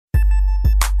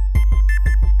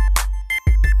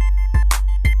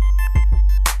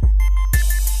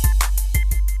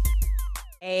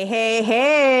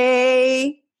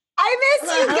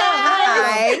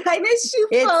I miss you,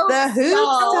 It's folks. the Hoop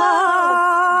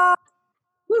Talk.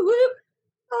 Whoop, whoop.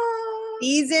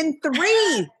 Season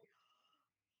 3.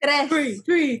 Three.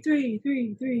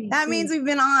 That means we've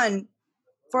been on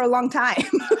for a long time.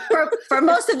 For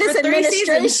most of this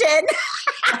administration.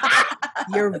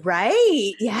 You're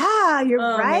right. Yeah, you're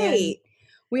right. Man.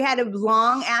 We had a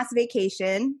long ass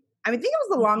vacation. I think it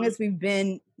was the longest we've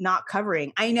been not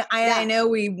covering. I know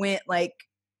we went like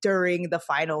during the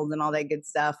finals and all that good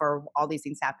stuff, or all these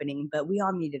things happening, but we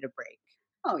all needed a break.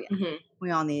 Oh yeah, we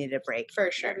all needed a break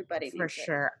for sure. Everybody for needs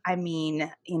sure. I mean,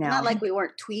 not like we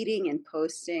weren't tweeting and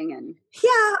posting and.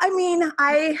 Yeah, I mean,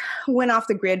 I went off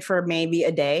the grid for maybe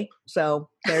a day, so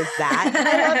there's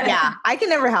that. Yeah, I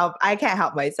can't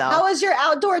help myself. How was your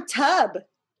outdoor tub?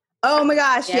 Oh my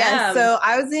gosh, Yeah. yes. So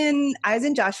I was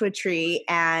in Joshua Tree,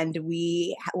 and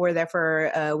we were there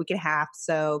for a week and a half,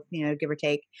 so give or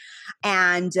take,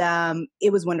 and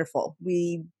it was wonderful.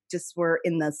 We just were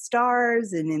in the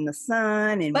stars and in the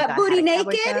sun, and but booty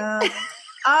naked. For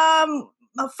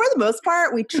the most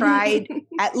part, we tried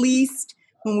at least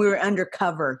when we were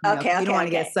undercover. You don't want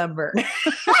to get sunburned.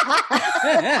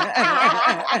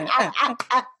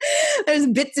 There's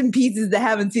bits and pieces that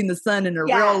haven't seen the sun in a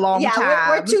real long time.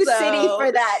 We're too city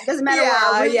for that. Doesn't matter where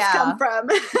our roots come from.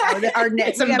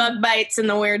 Some bug bites in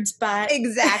the weird spot.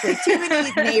 Exactly. Too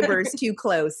many neighbors too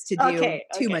close to do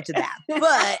too much of that.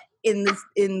 But in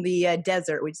the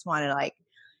desert, we just want to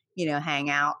hang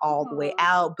out all the way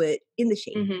out, but in the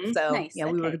shade. So nice.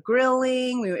 we were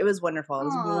grilling. It was wonderful. It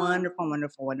was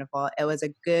wonderful. It was a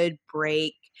good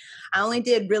break. I only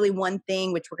did really one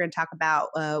thing, which we're going to talk about.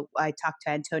 I talked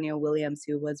to Antonio Williams,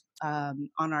 who was on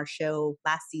our show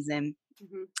last season.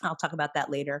 I'll talk about that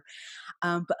later.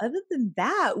 But other than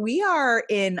that, we are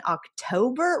in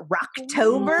October,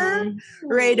 Rocktober,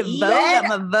 ready to vote.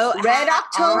 I'm a vote. Red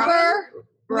October.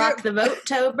 Rock the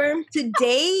vote-tober.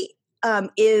 Today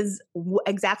is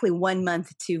exactly 1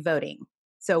 month to voting.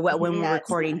 So when we're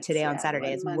recording today on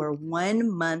Saturdays, we're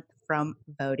 1 month from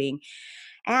voting.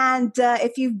 And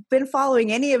if you've been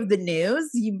following any of the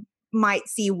news, you might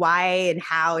see why and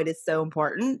how it is so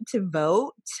important to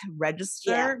vote,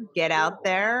 register, get out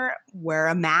there, wear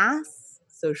a mask,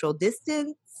 social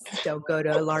distance, don't go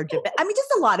to a large event. I mean,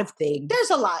 just a lot of things. There's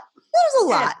a lot.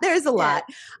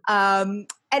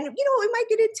 And we might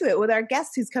get into it with our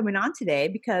guest who's coming on today,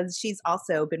 because she's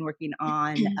also been working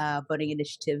on voting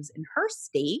initiatives in her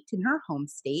state, in her home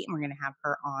state, and we're going to have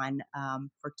her on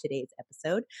for today's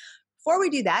episode. Before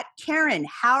we do that, Karen,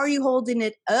 how are you holding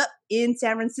it up in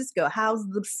San Francisco? How's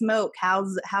the smoke?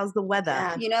 How's the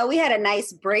weather? We had a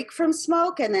nice break from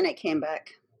smoke, and then it came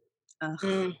back.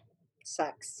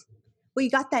 Sucks. Well,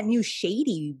 you got that new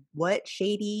shady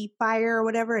fire or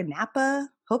whatever in Napa.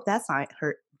 Hope that's not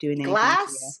doing anything.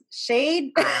 Glass?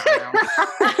 Shade?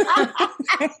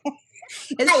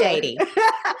 It's shady.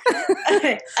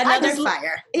 Another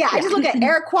fire. Yeah, I just look at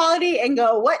air quality and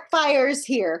go, what fire's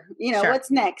here? Sure. What's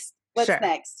next?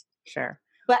 Next? Sure.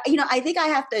 But, I think I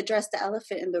have to address the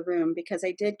elephant in the room, because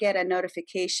I did get a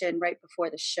notification right before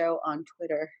the show on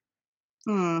Twitter.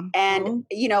 And,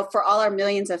 for all our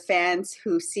millions of fans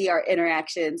who see our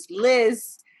interactions,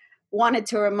 Liz wanted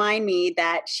to remind me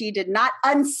that she did not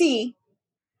unsee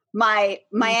my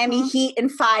Miami Heat in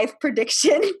 5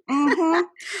 prediction. And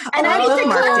I need to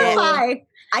clarify.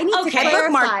 I need to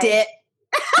clarify. It.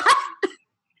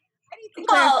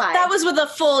 Well, that was with a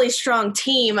fully strong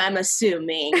team, I'm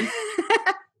assuming.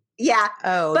 Yeah.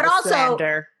 Oh, but also,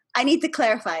 slander. I need to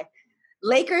clarify.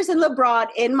 Lakers and LeBron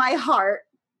in my heart,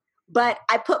 but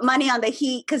I put money on the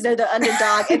Heat because they're the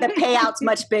underdog and the payout's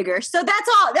much bigger. So that's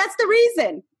all. That's the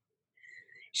reason.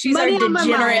 She's money our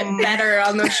degenerate better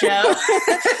on the show.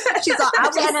 She's all,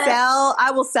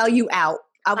 I will sell you out.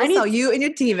 I will sell you and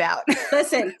your team out.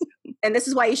 Listen, and this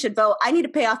is why you should vote. I need to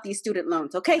pay off these student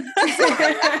loans, okay?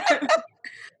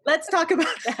 Let's talk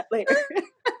about that later.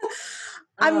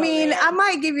 I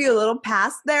might give you a little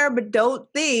pass there, but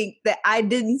don't think that I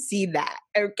didn't see that,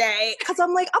 okay? Because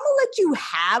I'm like, I'm going to let you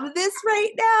have this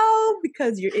right now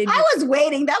because you're in. I was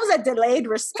waiting. That was a delayed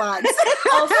response. A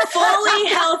fully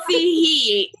healthy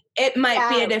Heat, it might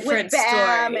be a different story.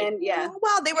 And,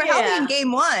 well, they were healthy in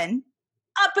game 1.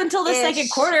 Up until the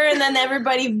second quarter, and then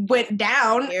everybody went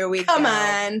down. Here we Come go.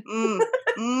 on.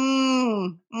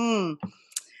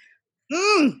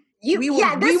 We will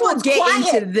get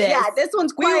into this. Yeah, this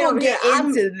one's quiet. We will get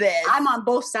into this. I'm on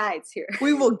both sides here.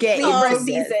 We will get into this.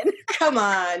 Season. Come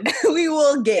on. We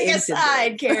will get into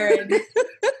side, this. Karen. Pick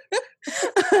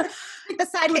the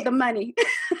side with the money.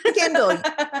 Kendall,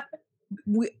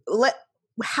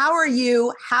 how are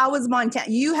you? How was Montana?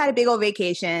 You had a big old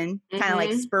vacation, kind of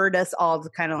like spurred us all to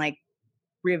kind of like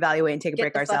reevaluate and take a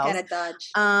break ourselves. Get the fuck out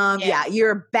of Dodge. Yeah,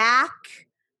 you're back.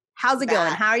 How's it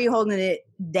going? How are you holding it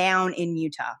down in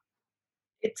Utah?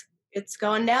 It's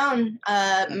going down.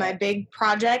 My big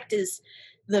project is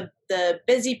the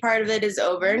busy part of it is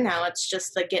over. Now it's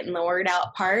just the getting the word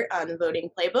out part on the voting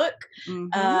playbook.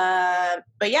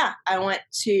 But yeah, I went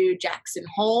to Jackson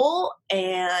Hole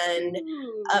and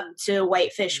up to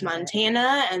Whitefish,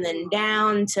 Montana, and then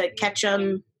down to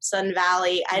Ketchum, Sun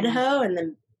Valley, Idaho, and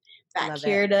then back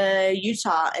here to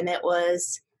Utah. And it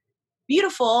was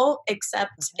beautiful,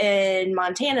 except in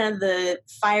Montana, the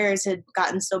fires had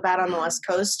gotten so bad on the West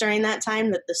Coast during that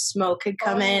time that the smoke had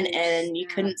come in and you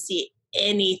couldn't see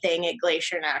anything at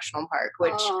Glacier National Park,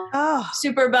 which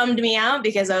super bummed me out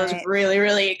because I was really,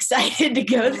 really excited to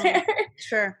go there.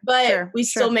 Sure. But we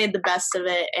still made the best of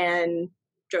it and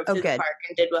drove through the park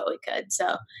and did what we could.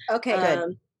 So,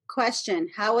 good. Question: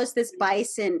 how was this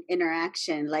bison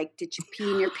interaction? Like, did you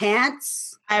pee in your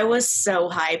pants? I was so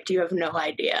hyped. You have no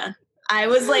idea. I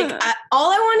was like,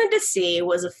 all I wanted to see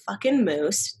was a fucking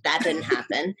moose. That didn't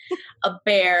happen. A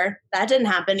bear. That didn't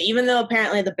happen. Even though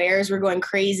apparently the bears were going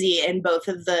crazy in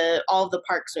all of the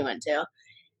parks we went to.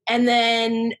 And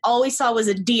then all we saw was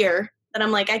a deer. And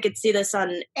I'm like, I could see this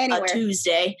on a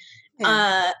Tuesday.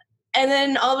 Yeah. And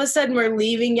then all of a sudden we're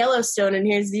leaving Yellowstone and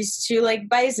here's these two like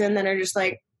bison that are just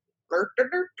like,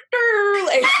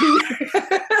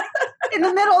 in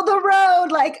the middle of the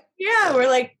road. Like, yeah, we're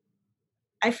like,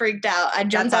 I freaked out. I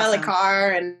jumped out of the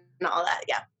car and all that.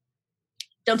 Yeah.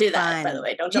 Don't do that, by the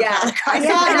way. Don't jump out of the car.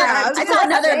 I saw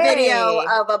another video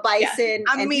of a bison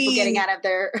and people getting out of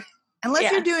their...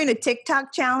 Unless you're doing a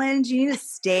TikTok challenge, you need to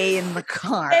stay in the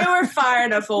car. They were far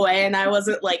enough away and I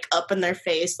wasn't like up in their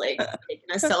face, like taking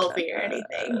a selfie or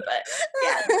anything. But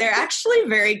yeah, they're actually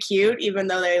very cute, even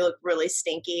though they look really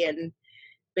stinky and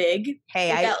big.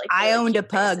 Hey, I owned a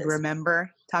pug,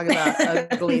 remember? Talk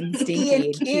about ugly and stinky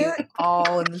and cute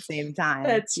all in the same time.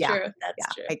 That's true.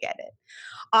 That's true. I get it.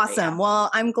 Awesome. Well,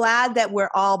 I'm glad that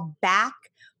we're all back.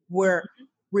 We're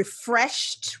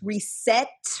refreshed, reset,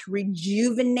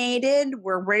 rejuvenated.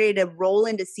 We're ready to roll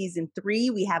into season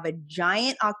 3. We have a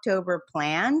giant October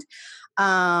planned.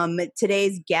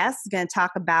 Today's guest is going to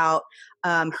talk about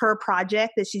her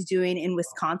project that she's doing in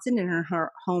Wisconsin, in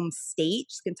her home state.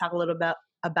 She's going to talk a little bit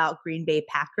about Green Bay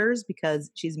Packers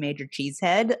because she's a major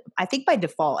cheesehead. I think by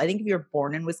default, I think if you're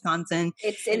born in Wisconsin,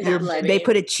 it's in the blood. They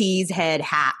put a cheesehead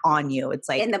hat on you. It's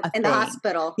like in the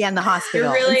hospital. Yeah, in the hospital.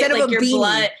 You're really, instead like of a your beanie.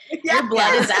 blood. Your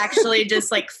blood is actually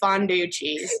just like fondue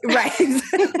cheese, right?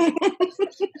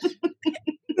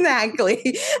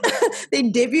 Exactly. They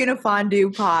dip you in a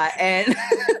fondue pot and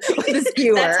with a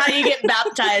skewer. That's how you get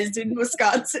baptized in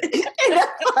Wisconsin. In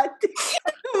a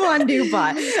fondue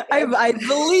pot. I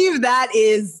believe that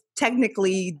is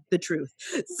technically the truth.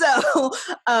 So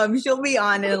she'll be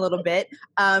on in a little bit.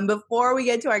 Before we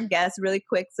get to our guests, really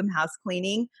quick, some house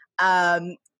cleaning.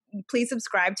 Please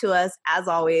subscribe to us, as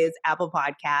always, Apple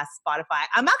Podcasts, Spotify.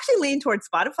 I'm actually leaning towards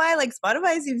Spotify. Like,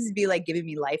 Spotify seems to be, like, giving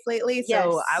me life lately.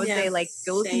 So I would say, like,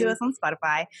 go listen to us on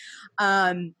Spotify.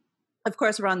 Of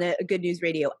course, we're on the Good News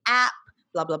Radio app,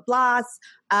 blah, blah, blahs.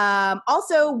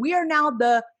 Also, we are now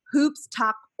the Hoops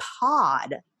Talk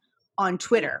Pod on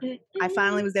Twitter. I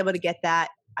finally was able to get that.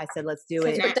 I said, let's do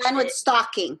it. We're done with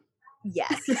stalking.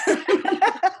 Yes.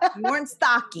 We weren't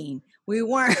stalking. We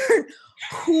weren't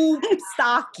hoop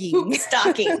stocking. Hoop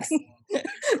stockings.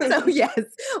 So yes,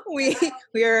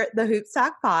 we're the Hoops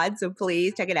Talk Pod. So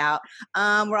please check it out.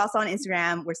 We're also on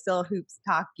Instagram. We're still Hoops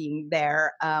Talking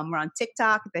there. We're on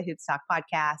TikTok, the Hoops Talk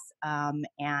Podcast.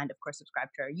 And of course, subscribe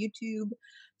to our YouTube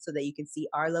so that you can see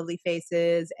our lovely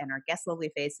faces and our guest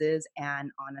lovely faces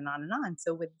and on and on and on.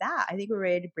 So with that, I think we're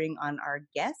ready to bring on our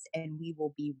guest and we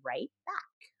will be right back.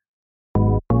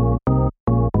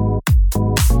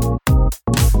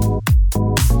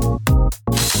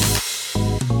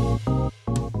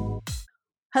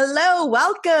 Hello,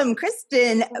 welcome,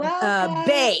 Kristin.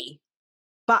 Brey.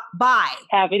 Bye.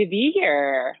 Happy to be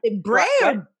here. Brey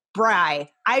or Brey?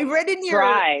 I read in your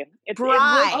Brey. It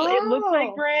looks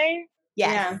like Brey.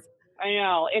 Yes. Yeah. I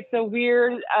know. It's a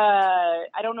weird, I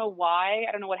don't know why.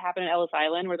 I don't know what happened in Ellis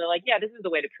Island where they're like, yeah, this is the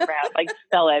way to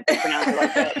spell it, pronounce it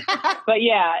like this. But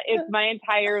yeah, it's my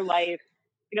entire life,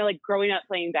 like growing up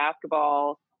playing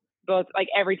basketball, both like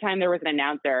every time there was an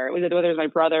announcer, whether it was my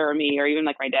brother or me or even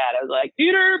like my dad, I was like,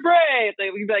 Peter Brey.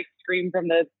 Like, we'd be like scream from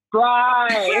the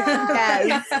Brey.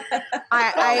 Yes.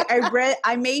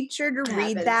 I made sure to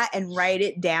read that and write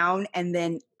it down and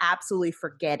then absolutely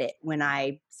forget it when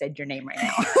I said your name right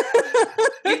now.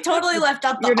 You totally left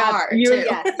out the R too.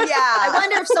 Yeah. I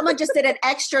wonder if someone just did an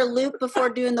extra loop before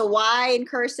doing the Y in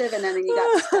cursive, and then you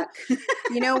got stuck.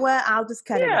 You know what? I'll just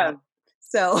cut it out.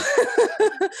 So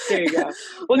there you go.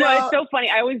 Well, no, it's so funny.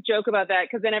 I always joke about that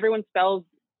because then everyone spells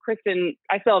Kristin.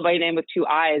 I spell my name with 2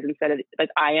 I's instead of like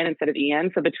IN instead of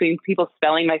EN. So between people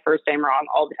spelling my first name wrong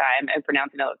all the time and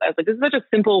pronouncing it, I was like, this is such a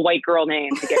simple white girl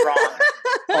name to get wrong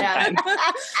all the time.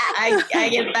 I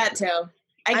get that too.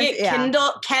 I get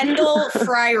Kendall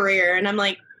Fryrear, and I'm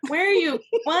like, where are you?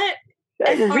 What?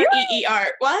 F-R-E-E-R.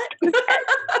 What? Just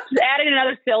adding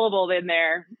another syllable in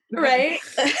there. Right?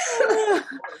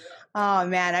 Oh,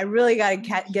 man. I really got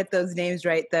to get those names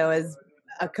right, though, as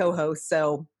a co-host.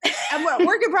 So I'm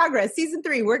work in progress. Season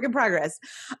 3, work in progress.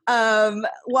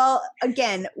 Well,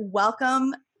 again,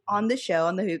 welcome on the show,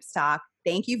 on the Hoops Talk.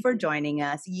 Thank you for joining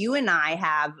us. You and I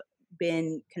have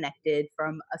been connected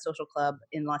from a social club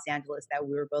in Los Angeles that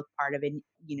we were both part of. And,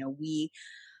 we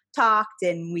talked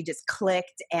and we just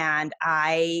clicked, and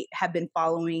I have been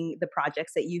following the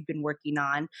projects that you've been working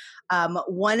on.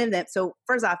 One of them, so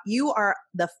first off, you are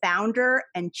the founder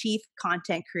and chief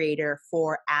content creator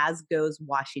for As Goes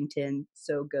Washington,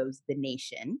 So Goes the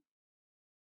Nation.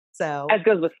 So As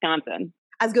Goes Wisconsin.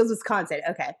 As Goes Wisconsin.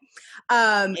 Okay.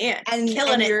 And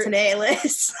killing it today,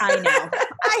 Liz. I know.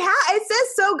 It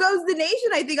says So Goes the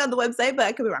Nation, I think, on the website, but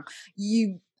I could be wrong.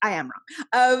 I am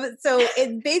wrong. So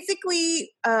it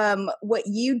basically, what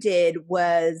you did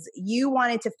was you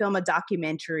wanted to film a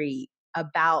documentary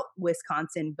about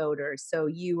Wisconsin voters. So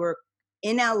you were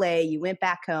in LA, you went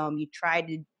back home, you tried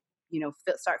to,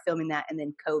 start filming that, and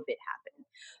then COVID happened.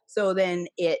 So then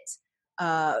it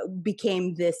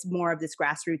became more of this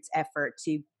grassroots effort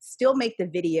to still make the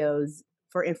videos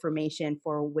for information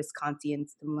for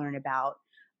Wisconsians to learn about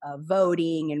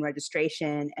voting and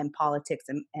registration and politics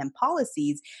and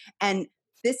policies. And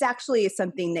this actually is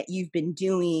something that you've been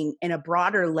doing in a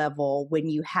broader level when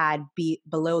you had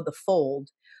Below the Fold,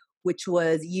 which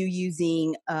was you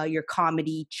using your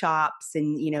comedy chops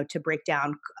and, to break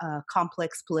down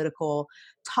complex political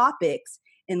topics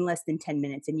in less than 10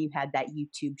 minutes. And you had that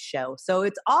YouTube show. So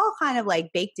it's all kind of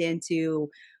like baked into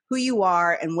who you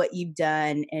are and what you've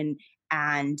done and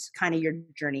kind of your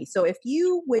journey. So if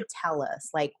you would tell us,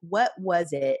 like, what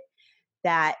was it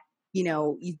that,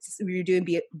 you're doing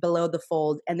Below the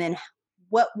Fold, and then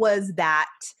what was that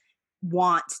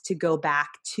want to go back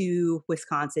to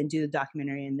Wisconsin, do the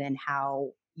documentary, and then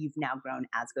how you've now grown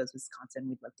As Goes Wisconsin?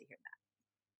 We'd love to hear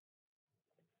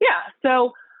that. Yeah.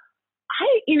 So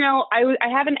I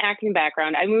have an acting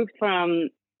background. I moved from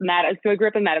so I grew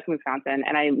up in Madison, Wisconsin,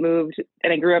 and I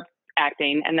grew up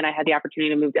acting, and then I had the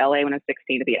opportunity to move to LA when I was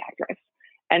 16 to be an actress.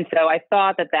 And so I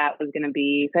thought that was going to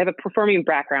be, so I have a performing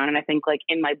background, and I think like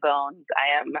in my bones,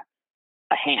 I am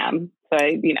a ham. So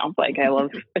I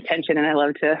love attention, and I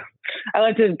love to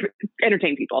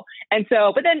entertain people. And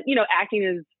so, but then, acting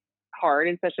is hard,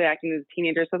 especially acting as a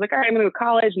teenager. So I was like, all right, I'm going to go to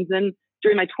college. And then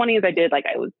during my 20s,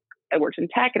 I worked in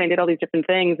tech, and I did all these different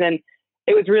things. And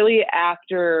it was really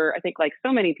after, I think like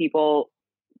so many people,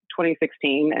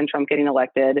 2016 and Trump getting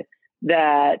elected,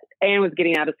 that Anne was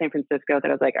getting out of San Francisco, that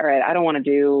I was like, all right, I don't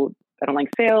like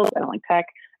sales. I don't like tech.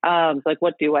 So like,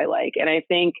 what do I like? And I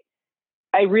think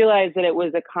I realized that it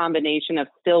was a combination of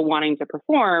still wanting to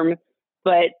perform,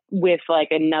 but with like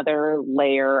another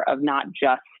layer of not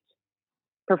just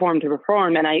perform to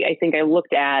perform. And I think I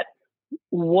looked at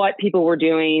what people were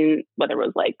doing, whether it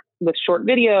was like with short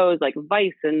videos, like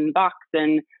Vice and Vox,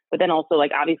 but then also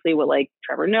like obviously with like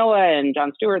Trevor Noah and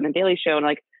Jon Stewart and The Daily Show, and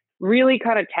like really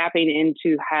kind of tapping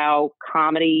into how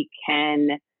comedy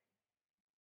can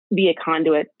be a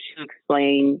conduit to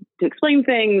explain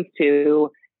things, to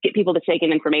get people to take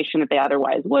in information that they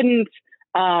otherwise wouldn't.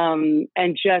 And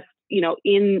just,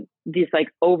 in this like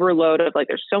overload of like,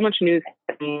 there's so much news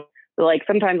happening, like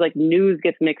sometimes like news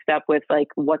gets mixed up with like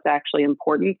what's actually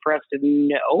important for us to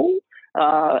know.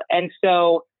 And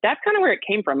so that's kind of where it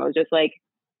came from. It was just like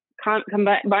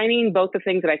combining both the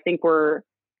things that I think were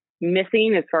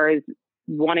missing as far as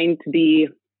wanting to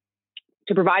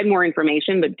provide more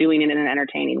information, but doing it in an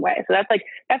entertaining way. So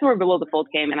that's where Below the Fold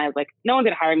came. And I was like, no one's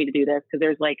going to hire me to do this because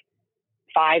there's like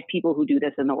 5 people who do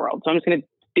this in the world. So I'm just going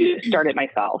to start it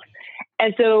myself.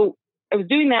 And so I was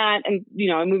doing that, and,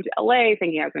 I moved to LA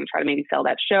thinking I was going to try to maybe sell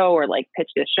that show or like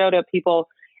pitch this show to people.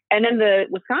 And then the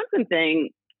Wisconsin thing,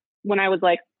 when I was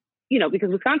like, because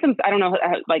Wisconsin's, I don't know,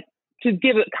 like to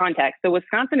give it context. So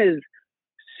Wisconsin is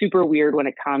super weird when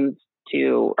it comes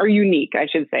to, or unique, I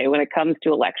should say, when it comes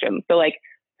to elections. So like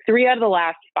 3 out of the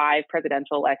last 5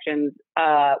 presidential elections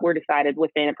were decided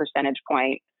within a percentage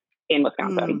point in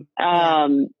Wisconsin.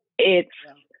 And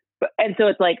so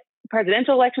it's like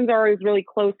presidential elections are always really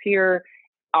close here.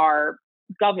 Our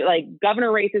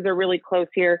governor races are really close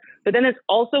here. But then it's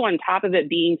also on top of it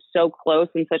being so close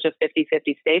in such a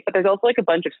 50-50 state, but there's also like a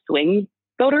bunch of swing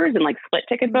voters and like split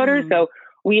ticket voters. So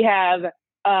we have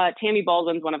Tammy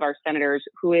Baldwin's one of our senators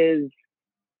who is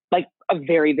like a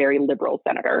very, very liberal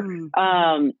senator.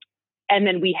 And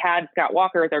then we had Scott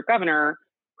Walker as our governor,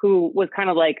 who was kind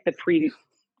of like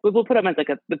we'll put him as like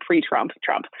the pre-Trump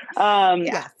Trump.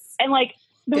 And like,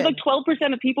 there was like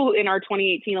 12% of people in our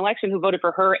 2018 election who voted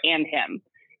for her and him.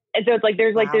 And so it's like,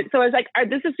 there's like, so I was like,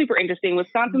 this is super interesting.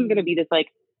 Wisconsin's going to be this like,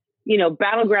 you know,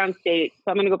 battleground state. So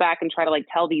I'm going to go back and try to like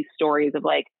tell these stories of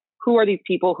like, who are these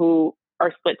people who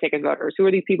are split ticket voters? Who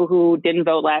are these people who didn't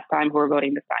vote last time who are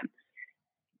voting this time?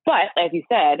 But as you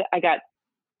said, I got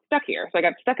stuck here. So I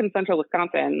got stuck in central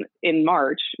Wisconsin in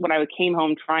March when I came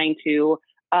home trying to,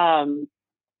 I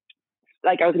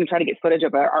was going to try to get footage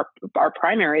of our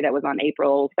primary that was on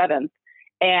April 7th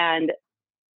and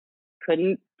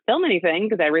couldn't film anything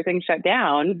because everything shut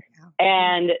down.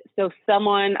 And so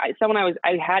someone I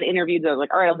had interviewed, I was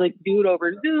like, all right, I'll like do it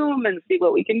over Zoom and see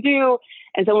what we can do.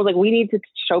 And someone was like, we need to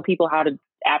show people how to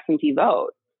absentee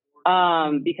vote.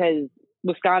 Because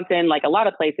Wisconsin, like a lot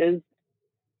of places,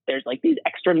 there's like these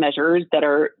extra measures that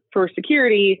are for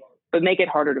security, but make it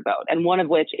harder to vote. And one of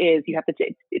which is you have to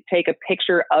take a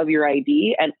picture of your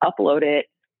ID and upload it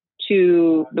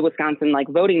to the Wisconsin like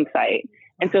voting site.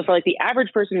 And so for like the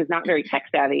average person who's not very tech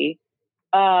savvy,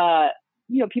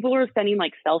 you know, people are sending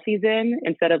like selfies in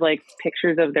instead of like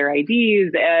pictures of their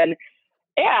IDs. And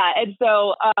yeah. And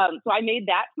so I made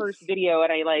that first video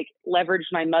and I like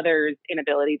leveraged my mother's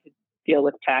inability to deal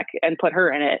with tech and put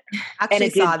her in it.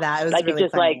 Actually saw that. It was like, really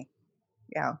just funny.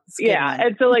 Like, yeah.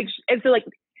 And so like,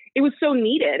 it was so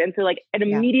needed. And so like, it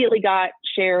immediately got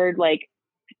shared like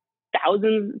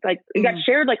thousands, like it got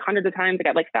shared like hundreds of times. It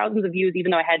got like thousands of views,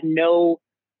 even though I had no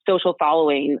social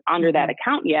following under that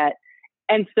account yet.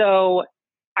 And so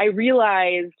I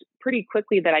realized pretty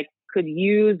quickly that I could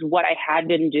use what I had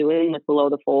been doing with Below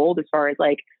the Fold as far as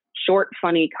like short,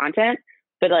 funny content,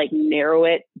 but like narrow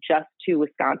it just to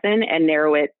Wisconsin and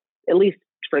narrow it, at least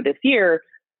for this year,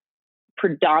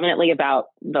 predominantly about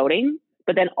voting,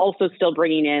 but then also still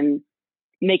bringing in,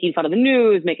 making fun of the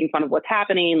news, making fun of what's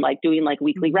happening, like doing like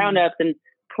weekly roundups and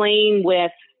playing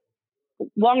with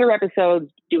longer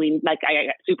episodes, doing like, I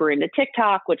got super into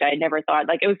TikTok, which I never thought,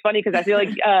 like, it was funny because I feel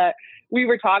like we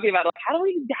were talking about like, how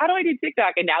do I do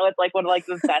TikTok? And now it's like one of like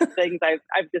the best things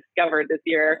I've discovered this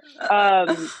year. So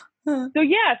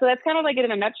that's kind of like it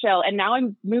in a nutshell. And now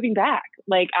I'm moving back.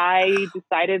 Like I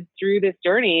decided through this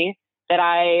journey that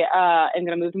I am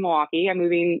going to move to Milwaukee.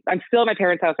 I'm still at my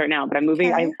parents' house right now, but I'm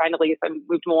moving. I signed a lease. I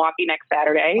moved to Milwaukee next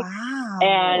Saturday. Wow.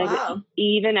 And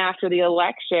even after the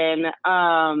election,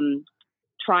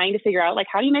 trying to figure out like,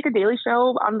 how do you make a daily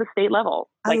show on the state level?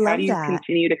 Like, how do you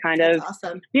continue to kind of,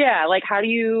 like, how do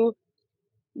you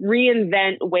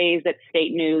reinvent ways that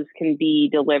state news can be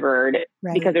delivered?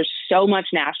 Right. Because there's so much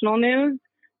national news,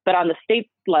 but on the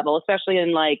state level, especially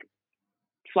in like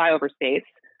flyover states,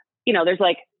 you know, there's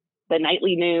like the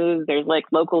nightly news, there's like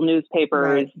local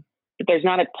newspapers, but there's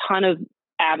not a ton of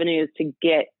avenues to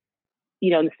get, you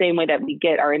know, in the same way that we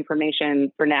get our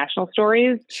information for national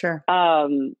stories. Sure.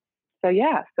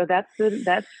 So that's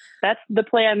the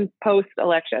plan post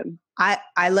election.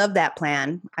 I love that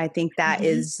plan. I think that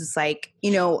is just like,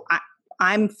 you know,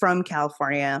 I'm from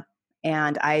California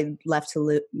and I left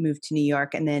to move to New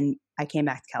York and then I came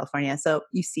back to California. So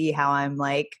you see how I'm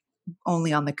like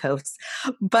only on the coast.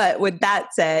 But with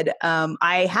that said,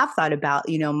 I have thought about,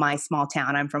 you know, my small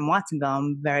town. I'm from Watsonville.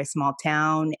 I'm a very small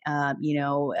town.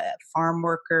 Farm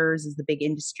workers is the big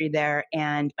industry there.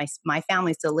 And my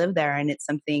family still live there. And it's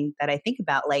something that I think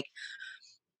about, like,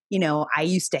 you know, I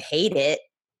used to hate it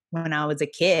when I was a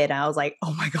kid. I was like,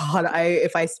 oh my God,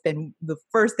 if I spend the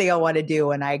first thing I want to do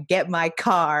when I get my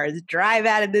car is drive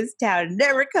out of this town and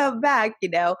never come back, you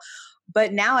know.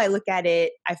 But now I look at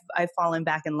it, I've fallen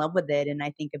back in love with it. And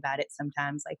I think about it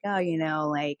sometimes like, oh, you know,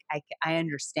 like I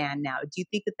understand now. Do you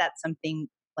think that that's something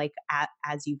like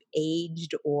as you've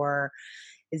aged, or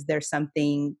is there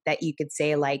something that you could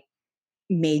say like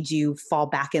made you fall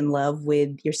back in love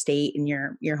with your state and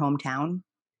your hometown?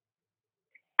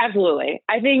 Absolutely.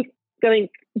 I think since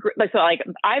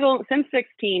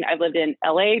 16, I've lived in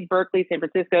LA, Berkeley, San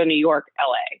Francisco, New York,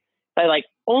 LA. So I like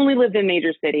only lived in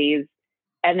major cities.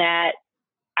 And that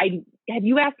had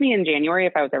you asked me in January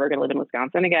if I was ever going to live in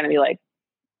Wisconsin again, I'd be like,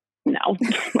 no,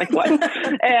 like what?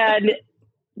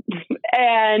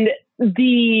 and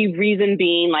the reason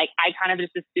being, like, I kind of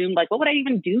just assumed like, what would I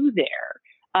even do there?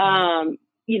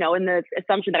 in the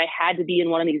assumption that I had to be in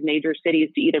one of these major cities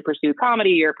to either pursue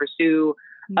comedy or pursue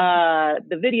the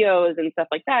videos and stuff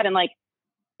like that. And like,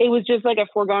 it was just like a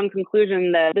foregone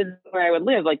conclusion that this is where I would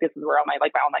live. Like, this is where all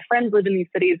my friends live in these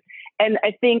cities. And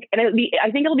I think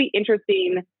it'll be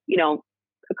interesting,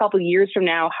 a couple of years from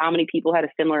now, how many people had a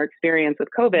similar experience with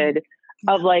COVID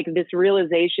of like this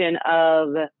realization of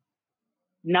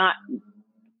not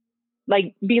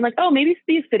like being like, oh, maybe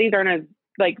these cities aren't as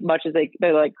like much as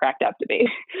they're like cracked up to be.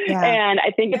 Yeah. And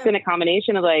I think it's been a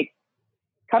combination of like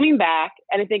coming back.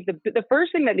 And I think the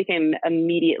first thing that became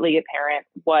immediately apparent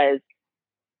was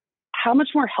how much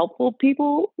more helpful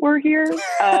people were here.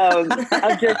 Of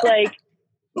just like,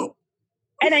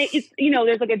 and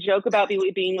there's like a joke about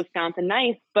being Wisconsin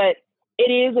nice, but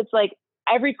it's like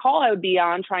every call I would be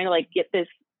on trying to like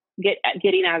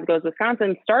getting As Goes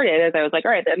Wisconsin started as I was like,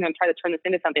 all right, I'm going to try to turn this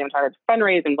into something. I'm trying to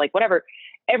fundraise and like whatever.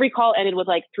 Every call ended with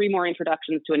like 3 more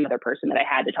introductions to another person that I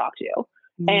had to talk to.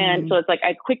 And so it's like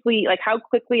how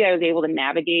quickly I was able to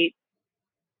navigate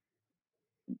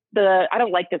I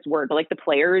don't like this word, but like the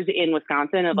players in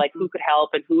Wisconsin of like who could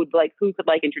help and who could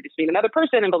introduce me to another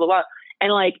person and blah, blah, blah.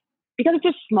 And like, because it's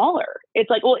just smaller. It's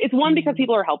like, well, it's one because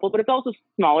people are helpful, but it's also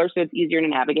smaller. So it's easier to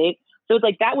navigate. So it's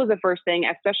like, that was the first thing,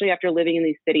 especially after living in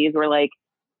these cities where like,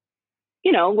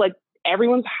 like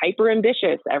everyone's hyper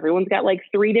ambitious. Everyone's got like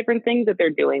 3 different things that they're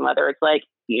doing, whether it's like,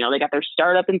 they got their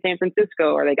startup in San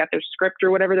Francisco or they got their script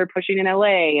or whatever they're pushing in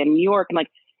LA and New York. And like,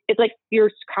 it's like,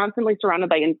 you're constantly surrounded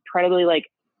by incredibly like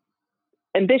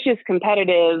ambitious,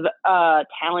 competitive,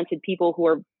 talented people who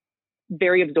are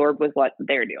very absorbed with what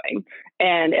they're doing.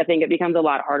 And I think it becomes a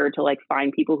lot harder to like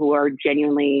find people who are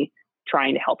genuinely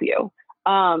trying to help you.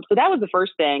 So that was the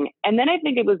first thing. And then I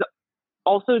think it was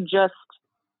also just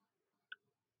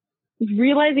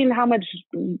realizing how much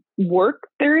work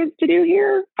there is to do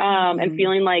here, and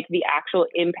feeling like the actual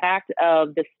impact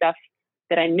of the stuff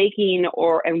that I'm making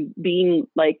and being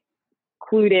like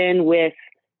clued in with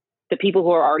the people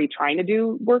who are already trying to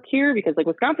do work here, because like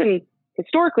Wisconsin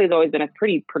historically has always been a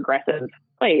pretty progressive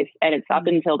place. And it's up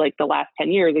until like the last 10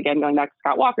 years, again, going back to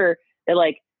Scott Walker, that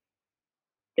like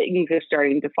things are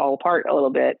starting to fall apart a little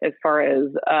bit as far as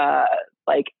I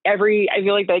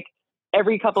feel like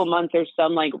every couple of months there's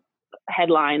some like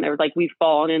headline or like we've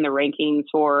fallen in the rankings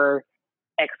for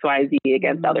XYZ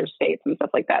against other states and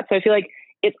stuff like that. So I feel like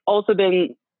it's also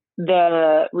been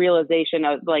the realization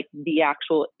of like the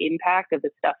actual impact of the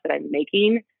stuff that I'm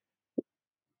making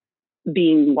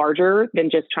being larger than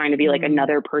just trying to be like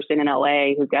another person in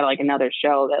LA who's got like another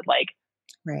show that like,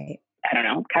 right. I don't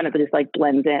know, kind of just like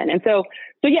blends in. And so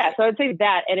yeah, so I'd say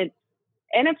that, and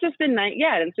it's just been nice.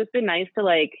 Yeah. It's just been nice to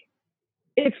like,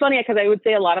 it's funny because I would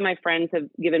say a lot of my friends have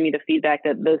given me the feedback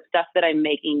that the stuff that I'm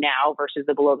making now versus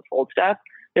the below the fold stuff,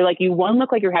 they're like, you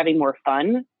look like you're having more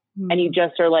fun and you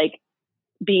just are like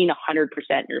being 100%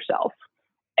 yourself.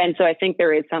 And so I think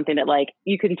there is something that like,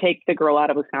 you can take the girl out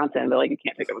of Wisconsin, but like, you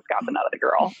can't take a Wisconsin out of the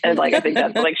girl. And like, I think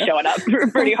that's like showing up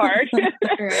pretty hard.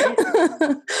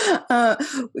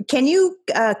 Can you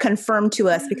confirm to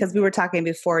us, because we were talking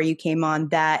before you came on,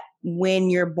 that when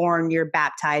you're born, you're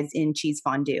baptized in cheese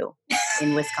fondue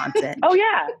in Wisconsin? Oh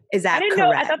yeah. Is that correct?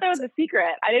 Know. I thought that was a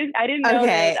secret. I didn't know.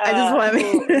 Okay. That, I just want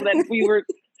to that we were.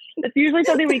 It's usually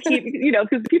something we keep,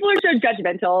 because people are so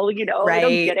judgmental, right.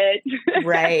 They don't get it.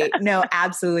 Right. No,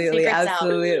 absolutely.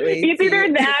 Absolutely. It's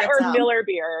either that or Miller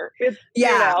beer. It's,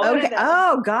 okay.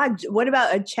 Oh God. What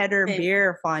about a cheddar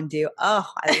beer fondue? Oh,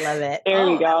 I love it. There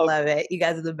you go. I love it. You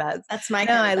guys are the best. That's my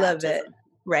I love it.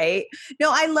 Right. No,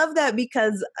 I love that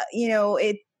because,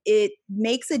 it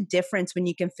makes a difference when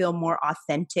you can feel more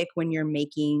authentic when you're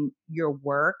making your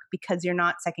work, because you're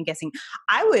not second guessing.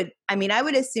 I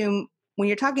would assume when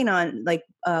you're talking on like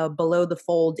below the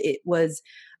fold, it was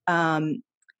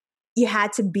you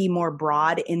had to be more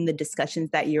broad in the discussions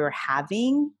that you're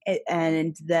having,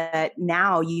 and that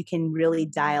now you can really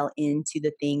dial into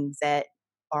the things that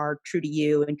are true to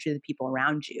you and true to the people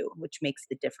around you, which makes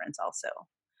the difference also.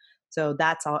 So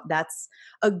that's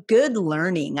a good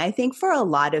learning, I think, for a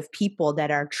lot of people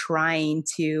that are trying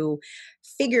to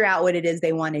figure out what it is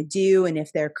they want to do, and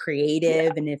if they're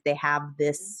creative and if they have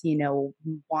this,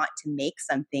 want to make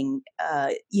something.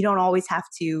 You don't always have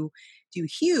to do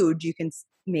huge. You can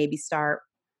maybe start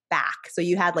back. So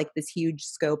you had like this huge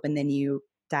scope, and then you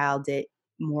dialed it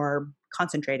more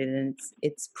concentrated, and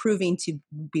it's proving to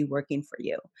be working for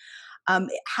you.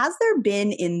 Has there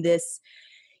been in this,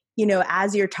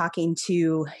 as you're talking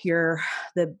to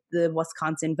the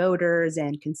Wisconsin voters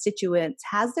and constituents,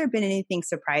 has there been anything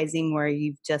surprising where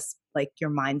you've just like your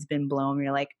mind's been blown?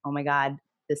 You're like, oh my God,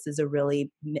 this is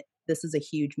a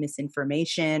huge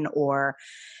misinformation, or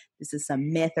this is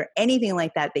some myth or anything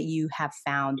like that you have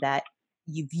found that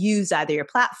you've used either your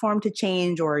platform to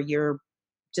change or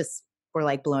we're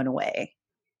like blown away?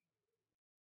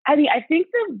 I mean, I think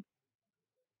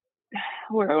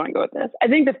where do I want to go with this? I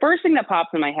think the first thing that pops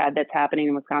in my head that's happening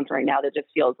in Wisconsin right now that just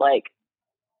feels like,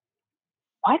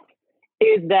 what?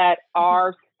 Is that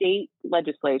our state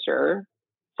legislature,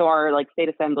 so our like state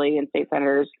assembly and state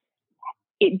senators,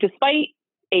 despite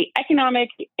a economic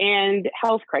and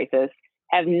health crisis,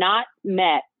 have not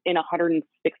met in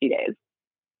 160 days.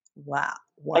 Wow.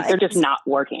 What? Like they're just not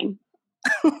working.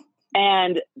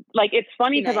 And like, it's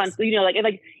funny because on, you know,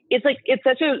 it's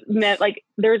such a, like,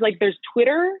 there's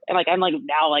Twitter and like, I'm like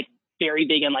now like very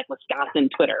big in like Wisconsin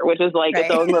Twitter, which is like its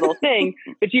own little thing,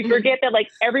 but you forget that like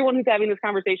everyone who's having this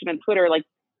conversation on Twitter, like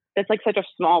that's like such a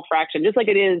small fraction, just like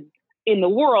it is in the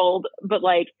world, but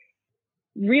like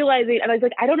realizing, and I was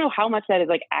like, I don't know how much that is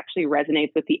like actually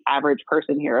resonates with the average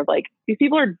person here of like, these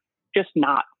people are just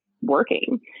not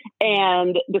working.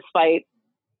 And despite,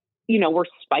 you know, we're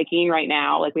spiking right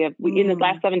now. Like in the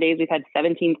last 7 days, we've had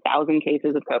 17,000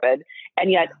 cases of COVID. And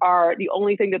yet the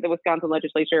only thing that the Wisconsin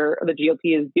legislature or the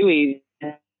GOP is doing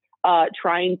is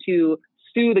trying to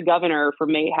sue the governor for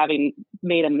having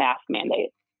made a mask mandate.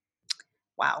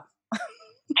 Wow.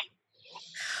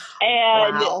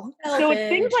 And so it's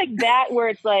things like that where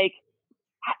it's like,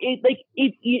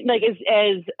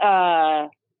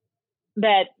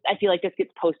 that I feel like this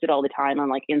gets posted all the time on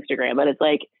like Instagram, but it's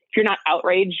like, if you're not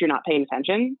outraged, you're not paying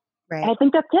attention. Right. And I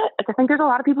think that's it. Like, I think there's a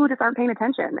lot of people who just aren't paying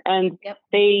attention, and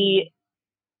they,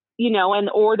 you know,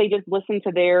 or they just listen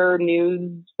to their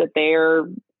news that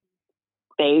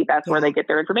that's where they get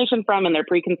their information from, and they're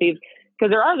preconceived. Because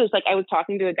there are just like, I was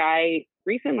talking to a guy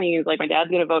recently who's like, my dad's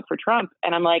going to vote for Trump.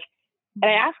 And I'm like,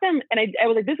 and I asked him, and I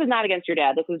was like, this is not against your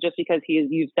dad. This is just because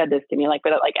you've said this to me. Like,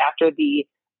 but like after the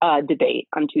debate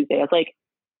on Tuesday, I was like,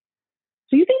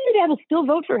 so you think your dad will still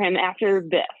vote for him after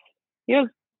this? He goes,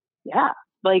 yeah,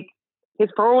 like his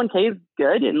 401k is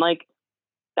good. And like,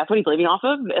 that's what he's living off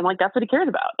of. And like, that's what he cares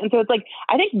about. And so it's like,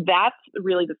 I think that's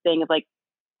really the thing of like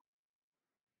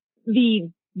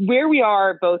where we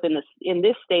are both in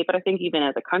this state, but I think even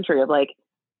as a country of like,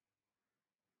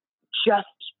 just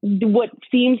what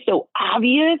seems so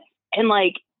obvious and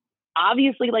like,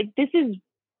 obviously like this is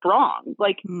wrong.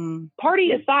 Like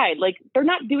party aside, like they're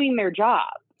not doing their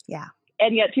job. Yeah.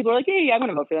 And yet people are like, yeah, I'm going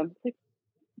to vote for them. Like,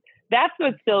 that's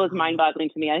what still is mind-boggling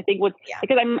to me. I think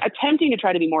because I'm attempting to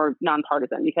try to be more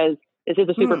nonpartisan because this is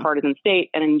a super partisan state.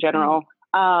 And in general,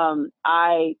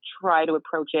 I try to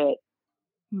approach it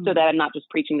so that I'm not just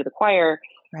preaching to the choir.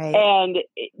 Right. And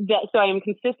so I am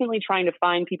consistently trying to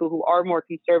find people who are more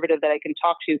conservative that I can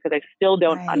talk to because I still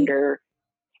don't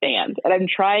understand. And I'm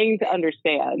trying to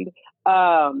understand.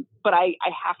 But I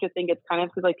have to think it's kind of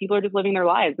because like people are just living their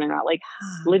lives. They're not like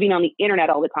living on the internet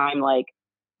all the time like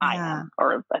I am,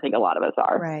 or I think a lot of us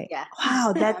are. Right. Yeah.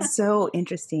 Wow, that's so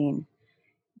interesting.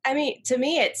 I mean, to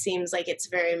me, it seems like it's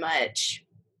very much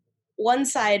one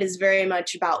side is very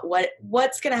much about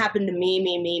what's going to happen to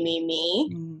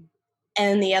me.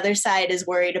 And the other side is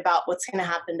worried about what's going to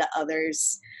happen to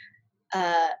others,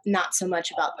 not so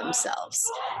much about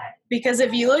themselves. Because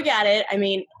if you look at it, I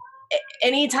mean,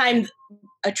 anytime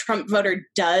a Trump voter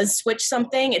does switch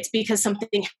something, it's because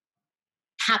something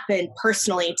happened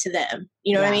personally to them.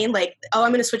 You know what I mean? Like, oh, I'm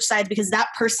going to switch sides because that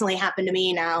personally happened to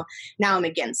me. Now I'm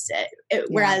against it.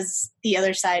 Whereas the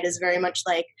other side is very much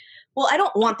like, well, I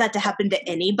don't want that to happen to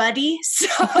anybody. So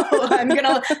I'm going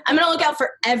to look out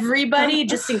for everybody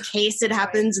just in case it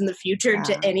happens in the future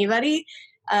to anybody.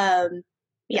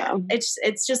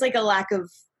 It's just like a lack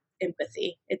of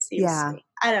empathy. It seems to me.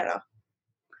 I don't know.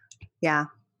 Yeah.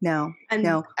 No.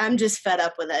 I'm just fed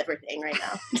up with everything right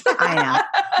now.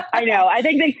 I know. I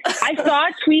think I saw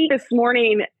a tweet this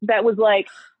morning that was like,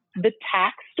 the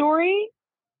tax story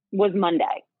was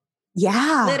Monday.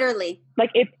 Yeah. Literally.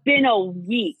 Like it's been a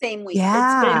week. Same week.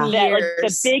 Yeah. It's been years. Like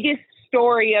the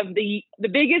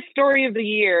biggest story of the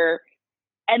year.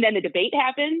 And then the debate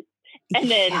happened.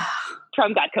 And then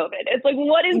Trump got COVID. It's like,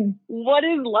 what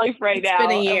is life right now?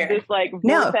 Been a year. Of this like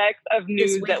vortex of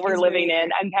news that we're living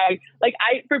in. And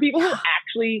for people who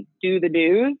actually do the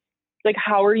news, like,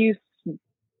 how are you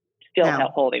still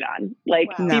holding on? Like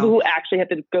people who actually have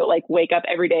to go like wake up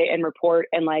every day and report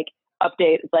and like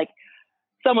update. It's like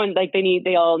someone like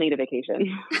they all need a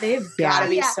vacation. They've got to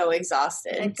be so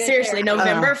exhausted. Seriously,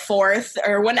 November 4th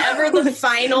or whenever the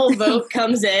final vote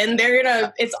comes in,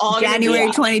 it's all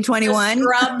January 2021.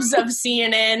 Scrubs of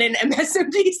CNN and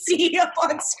MSNBC up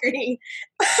on screen.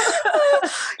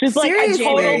 Just like Seriously. a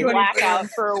total blackout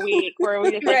for a week where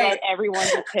we just like let everyone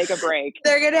just take a break.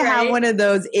 They're going to have one of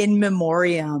those in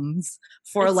memoriams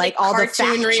for it's like all the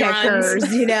fact reruns.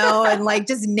 checkers, you know, and like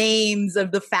just names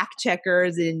of the fact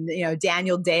checkers and, you know,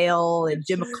 Daniel Dale and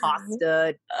Jim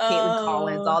Acosta, Caitlin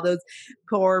Collins, all those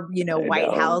poor, you know,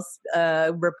 White House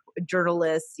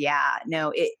journalists. Yeah,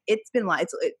 no, it's been like,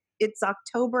 it's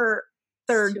October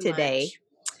 3rd today. Much.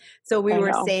 So we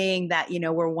were saying that, you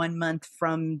know, we're 1 month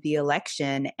from the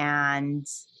election and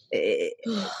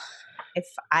if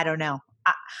I don't know.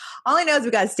 All I know is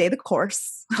we got to stay the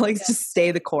course. Just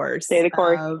stay the course. Stay the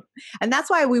course. And that's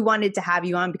why we wanted to have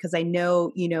you on because I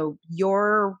know, you know,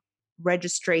 your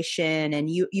registration and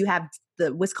you have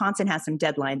Wisconsin has some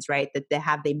deadlines, right? That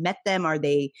they met them? Are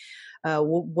they,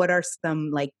 what are some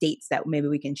like dates that maybe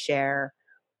we can share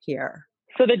here?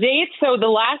 So the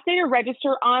last day to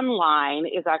register online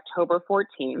is October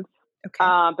 14th. Okay.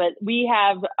 But we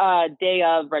have a day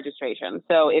of registration.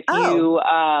 So if you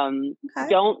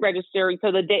don't register,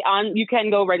 so the day on, you can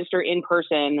go register in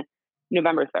person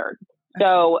November 3rd. Okay.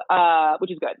 So,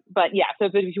 which is good. But yeah, so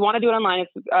if you want to do it online,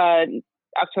 it's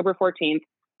October 14th.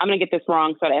 I'm going to get this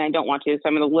wrong, and I don't want to. So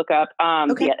I'm going to look up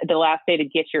the last day to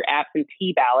get your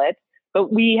absentee ballot.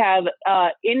 But we have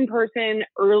in-person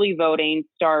early voting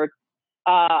starts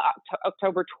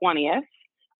October 20th.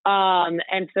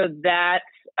 And so that's,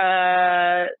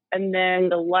 and then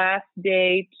the last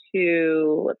day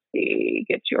to, let's see,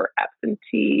 get your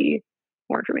absentee,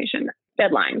 more information,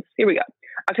 deadlines. Here we go.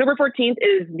 October 14th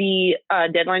is the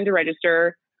deadline to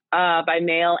register by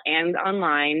mail and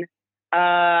online.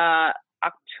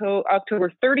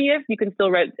 October 30th, you can still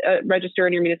register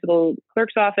in your municipal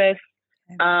clerk's office.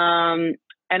 And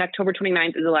October 29th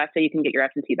is the last day you can get your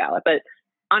absentee ballot. But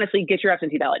honestly, get your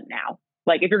absentee ballot now.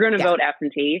 Like if you're going to vote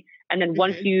absentee, and then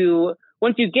once you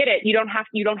get it, you don't have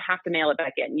to mail it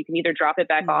back in. You can either drop it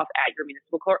back off at your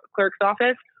municipal clerk's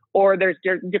office, or there's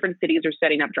different cities are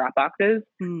setting up drop boxes.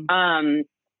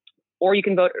 Or you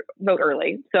can vote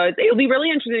early. So it'll be really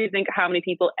interesting to think how many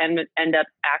people end up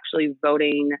actually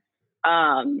voting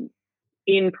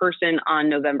in person on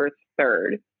November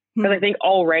 3rd. Because I think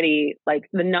already, like,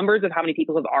 the numbers of how many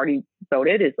people have already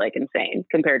voted is, like, insane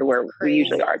compared to where we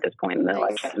usually are at this point in the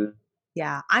election.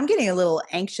 Yeah. I'm getting a little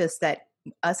anxious that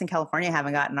us in California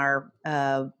haven't gotten our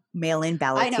mail-in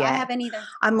ballots yet. I know, I haven't either.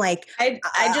 I'm like... I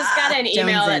just got an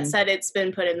email that said it's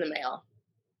been put in the mail.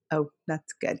 Oh,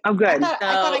 that's good. Oh, good. I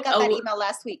thought I got that email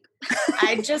last week.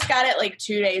 I just got it like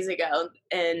 2 days ago,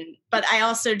 but I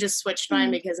also just switched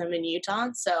mine because I'm in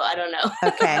Utah, so I don't know.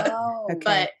 Okay.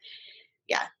 But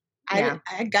yeah.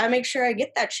 I gotta make sure I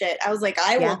get that shit. I was like,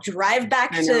 I will drive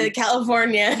back to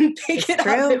California and pick it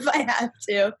up if I have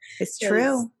to. It's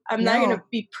true. I'm not gonna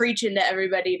be preaching to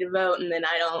everybody to vote and then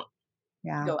I don't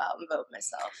go out and vote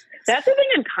myself. That's the thing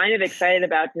I'm kind of excited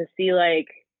about, to see like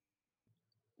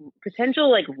potential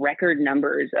like record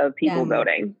numbers of people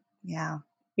voting. Yeah.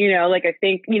 You know, like I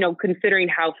think, you know, considering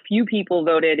how few people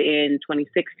voted in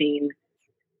 2016,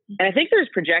 and I think there's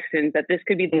projections that this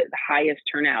could be the highest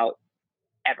turnout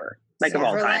ever, like of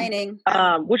all time,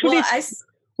 which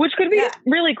could be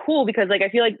really cool, because like I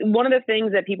feel like one of the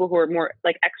things that people who are more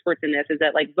like experts in this is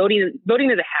that like voting is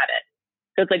a habit.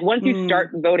 So it's like once you start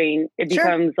voting, it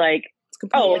becomes like,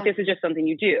 like this is just something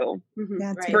you do.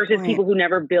 Versus people who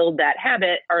never build that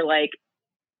habit are like,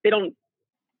 they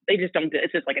just don't.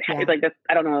 It's just like a habit. It's like this.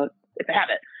 I don't know. It's a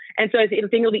habit. And so I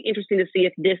think it'll be interesting to see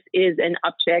if this is an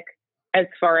uptick as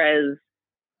far as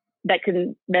that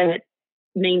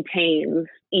maintains,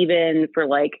 even for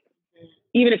like,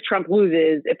 even if Trump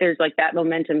loses, if there's like that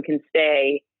momentum can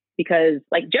stay, because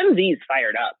like Gen Z is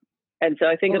fired up. And so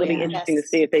I think it'll be interesting to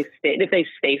see if they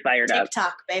stay fired up.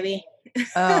 TikTok, baby.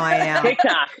 Oh, I know.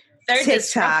 TikTok. They're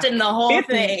disrupting the whole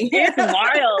thing. It's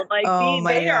wild. Like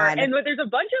they are. And there's a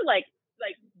bunch of like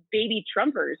baby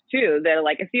Trumpers too that are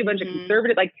like, I see a bunch of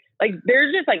conservative, like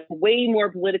they're just like way more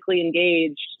politically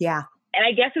engaged. Yeah. And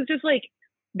I guess it's just like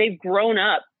they've grown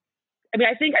up. I mean,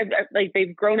 I think like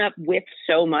they've grown up with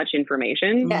so much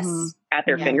information at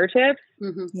their fingertips.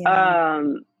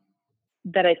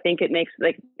 That I think it makes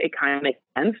like, it kind of makes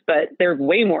sense, but they're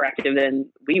way more active than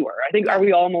we were. I think, are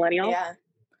we all millennials? Yeah.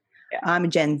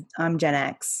 I'm Gen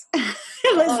X.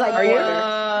 Are you?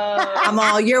 I'm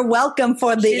all, you're welcome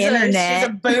for the internet. She's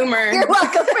a boomer. You're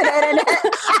welcome for the internet.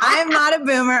 I'm not a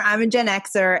boomer. I'm a Gen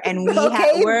Xer, and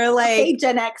we're like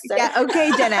Gen Xer. Yeah,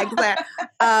 okay, Gen Xer.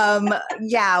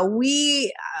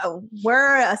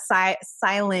 We're a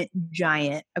silent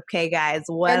giant. Okay, guys,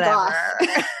 whatever.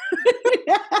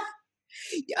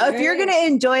 If you're going to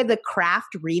enjoy the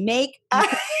Craft remake,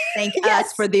 thank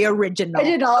us for the original.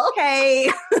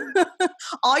 Okay.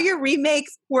 All your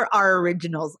remakes were our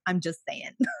originals. I'm just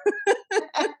saying.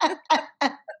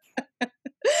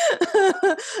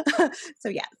 So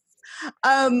yes.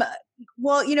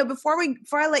 Well, before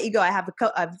I let you go, I have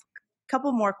a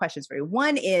couple more questions for you.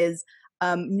 One is,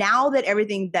 now that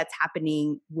everything that's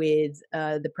happening with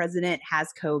the president has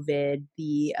COVID,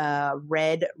 the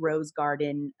Red Rose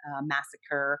Garden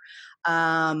massacre,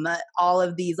 all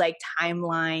of these like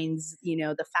timelines,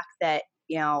 the fact that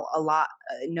a lot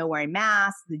no wearing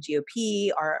masks, the GOP,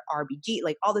 RBG,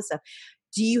 like all this stuff.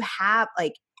 Do you have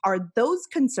are those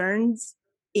concerns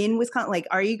in Wisconsin? Like,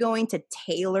 are you going to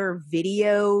tailor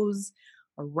videos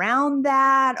around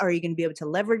that? Are you going to be able to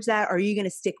leverage that? Or are you going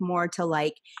to stick more to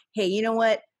like, hey, you know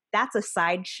what? That's a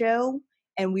sideshow,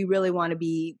 and we really want to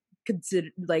be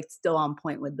considered like still on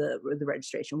point with the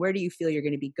registration. Where do you feel you're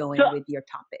going to be going with your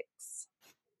topics?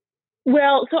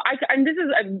 Well, so this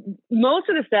is most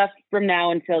of the stuff from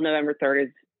now until November 3rd is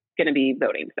going to be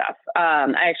voting stuff.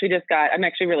 I'm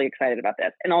actually really excited about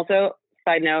this. And also,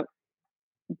 side note,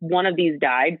 one of these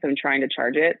died, so I'm trying to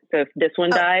charge it. So if this one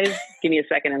dies, give me a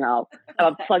second and I'll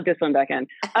plug this one back in.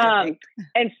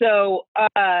 And so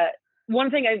one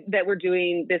thing that we're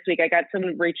doing this week, I got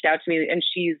someone reached out to me, and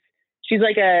she's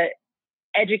like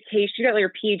she got like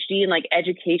her PhD in like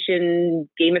education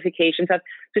gamification stuff.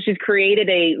 So she's created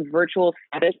a virtual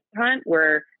scavenger hunt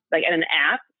where like in an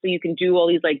app, so you can do all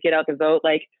these like get out the vote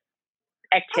like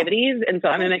activities. And so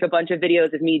I'm gonna make a bunch of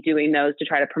videos of me doing those to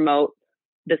try to promote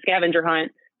the scavenger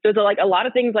hunt. So it's like a lot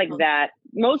of things like that,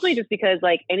 mostly just because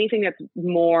like anything that's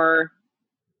more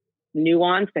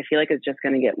nuanced, I feel like is just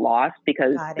going to get lost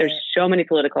because there's so many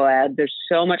political ads. There's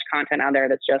so much content out there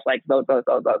that's just like vote, vote,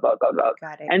 vote, vote, vote, vote, vote.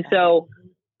 And so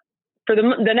for the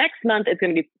next month, it's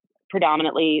going to be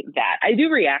predominantly that. I do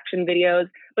reaction videos,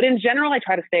 but in general, I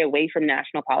try to stay away from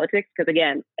national politics because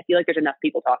again, I feel like there's enough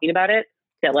people talking about it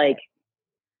that like,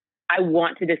 I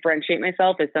want to differentiate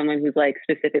myself as someone who's like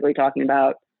specifically talking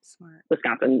about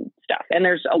Wisconsin stuff. And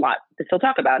there's a lot to still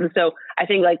talk about. And so I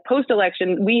think like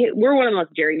post-election, we're one of the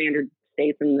most gerrymandered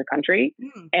states in the country.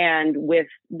 And with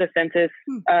the census,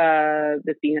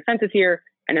 this being a census year,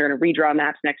 and they're going to redraw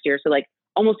maps next year. So like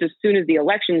almost as soon as the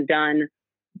election's done,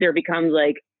 there becomes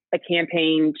like a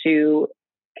campaign to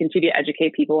continue to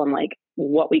educate people on like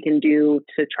what we can do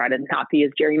to try to not be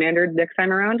as gerrymandered next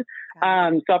time around.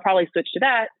 So I'll probably switch to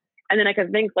that. And then I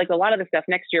can think like a lot of the stuff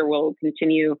next year will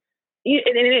continue. And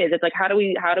it's like, how do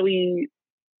we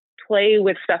play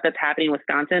with stuff that's happening in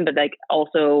Wisconsin, but like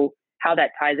also how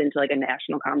that ties into like a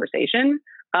national conversation.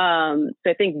 So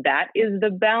I think that is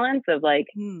the balance of like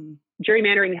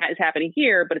gerrymandering is happening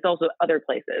here, but it's also other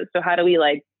places. So how do we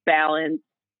like balance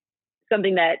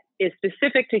something that is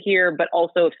specific to here, but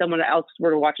also if someone else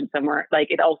were to watch it somewhere, like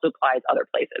it also applies other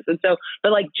places. And so,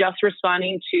 but like just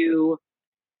responding to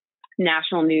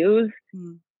national news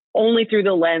only through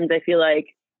the lens, I feel like,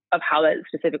 of how that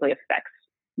specifically affects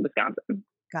Wisconsin.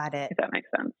 Got it. If that makes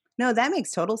sense. No, that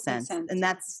makes total sense. And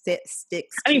that sticks.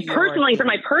 I mean, personally, from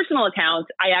my personal accounts,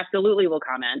 I absolutely will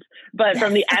comment. But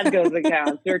from the ASGO's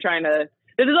accounts, this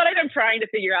is what I'm trying to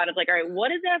figure out. It's like, all right,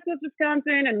 what is ASGO's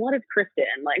Wisconsin and what is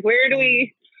Kristin? Like, where do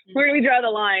we draw the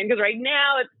line? Because right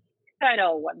now it's kind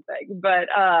of one thing, but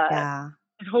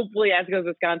hopefully ASGO's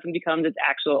Wisconsin becomes its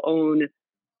actual own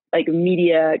like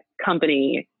media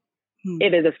company.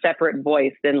 It is a separate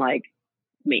voice than like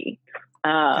me.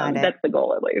 That's the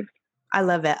goal at least. I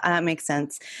love it. That makes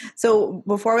sense. So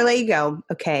before we let you go,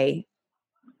 okay,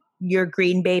 your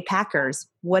Green Bay Packers,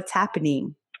 what's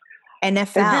happening?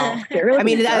 NFL. Really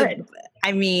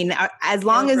I mean, as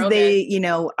long as they,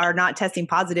 are not testing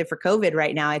positive for COVID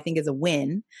right now, I think is a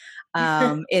win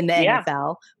in the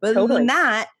NFL. But other than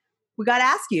that, we got to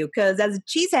ask you because as a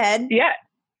cheesehead,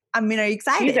 I mean, are you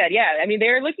excited? Cheesehead, yeah. I mean,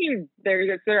 they're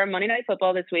on Monday Night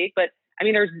Football this week, but I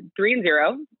mean, there's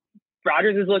 3-0.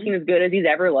 Rodgers is looking as good as he's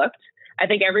ever looked. I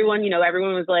think everyone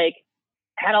was like,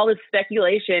 had all this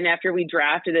speculation after we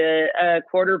drafted a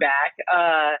quarterback.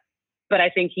 But I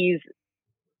think he's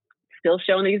still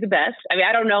showing that he's the best. I mean,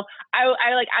 I don't know. I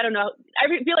don't know. I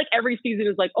feel like every season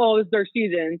is like, oh, it's their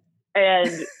season. And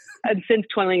since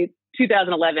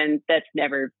 2011, that's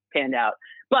never panned out.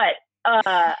 But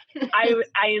I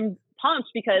am pumped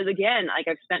because again, like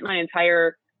I've spent my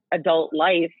entire adult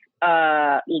life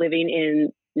living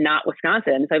in not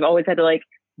Wisconsin. So I've always had to like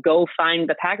go find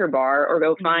the Packer bar or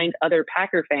go find other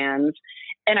Packer fans.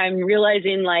 And I'm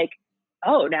realizing like,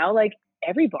 oh, now like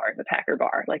every bar is a Packer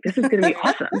bar. Like this is going to be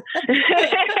awesome.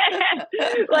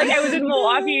 Like I was in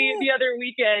Milwaukee the other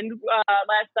weekend,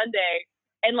 last Sunday,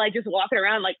 and like just walking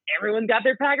around like everyone's got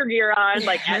their Packer gear on,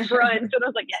 like at brunch. And I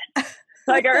was like, yes.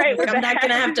 Like, all right, I'm not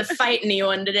gonna have to fight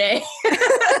anyone today.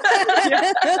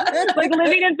 Yeah. Like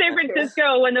living in San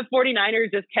Francisco when the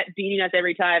 49ers just kept beating us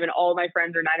every time, and all my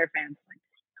friends are Niner fans.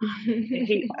 I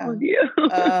hate all of you.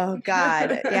 Oh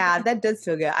God. Yeah, that does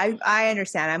feel good. I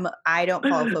understand. I don't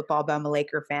follow football, but I'm a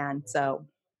Laker fan. So,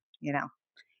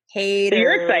 haters. So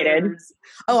you're excited.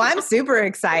 Oh, I'm super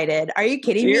excited. Are you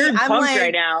kidding me? You're I'm pumped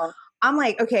right now. I'm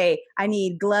like, okay, I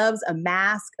need gloves, a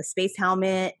mask, a space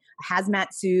helmet, a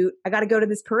hazmat suit. I got to go to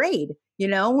this parade,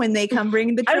 when they come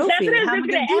bring the trophy. How am I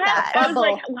going to do that? I was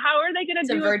like, how are they going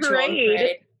to do a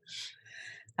parade?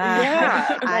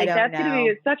 Yeah, I don't that's know. going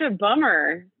to be such a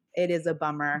bummer. It is a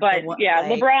bummer. But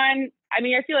LeBron, I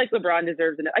mean, I feel like LeBron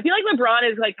deserves it. I feel like LeBron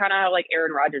is like kind of how like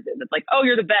Aaron Rodgers is. It's like, oh,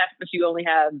 you're the best, but you only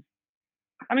have,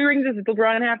 how many rings does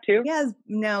LeBron have? 2? He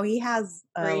has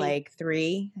like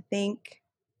 3, I think.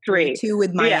 3. 2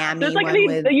 with Miami. Yeah. So it's like,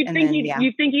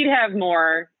 you'd think he'd have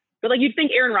more, but like you'd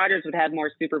think Aaron Rodgers would have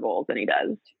more Super Bowls than he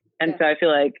does. And so I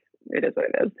feel like it is what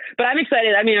it is. But I'm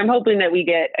excited. I mean, I'm hoping that we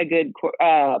get a good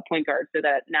point guard so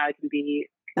that now it can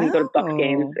go to Bucks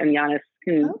games and Giannis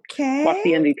can watch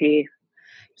the MVP.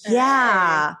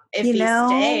 Yeah. If he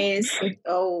stays.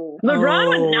 LeBron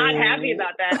was not happy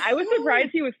about that. I was surprised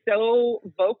he was so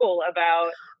vocal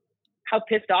about how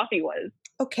pissed off he was.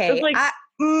 Okay. I was like,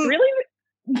 really?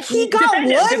 He got one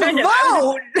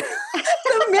vote.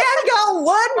 The man got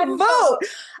one vote.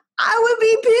 I would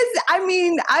be pissed. I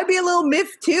mean, I'd be a little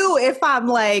miffed too if I'm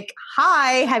like,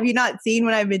 hi, have you not seen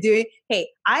what I've been doing? Hey,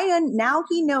 now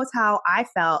he knows how I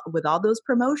felt with all those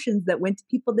promotions that went to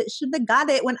people that should have got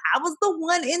it when I was the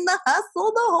one in the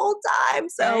hustle the whole time.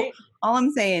 So all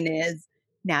I'm saying is,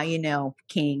 now you know,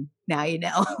 King. Now you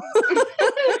know.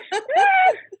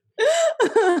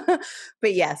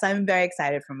 But yes, I'm very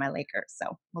excited for my Lakers.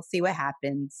 So we'll see what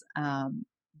happens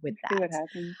with that. See what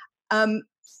happens.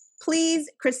 Please,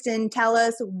 Kristin, tell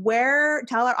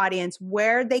our audience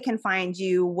where they can find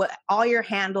you, what all your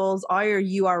handles, all your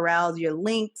URLs, your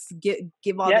links,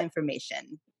 give all the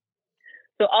information.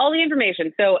 So all the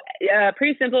information. So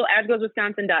pretty simple,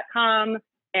 asgoeswisconsin.com,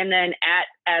 and then at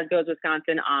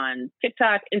asgoeswisconsin on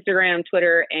TikTok, Instagram,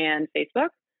 Twitter, and Facebook.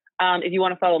 If you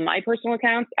want to follow my personal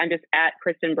accounts, I'm just at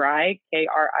Kristin Brey,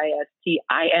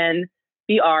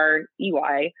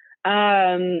 KristinBrey.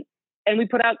 And we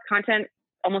put out content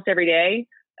almost every day,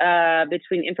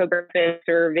 between infographics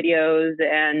or videos,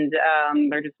 and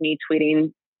they're just me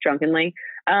tweeting drunkenly.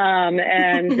 But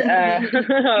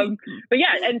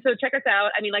yeah, and so check us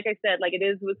out. I mean, like I said, like it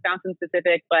is Wisconsin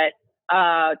specific, but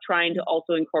trying to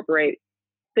also incorporate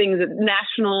things,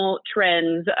 national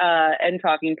trends, and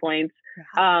talking points.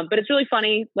 But it's really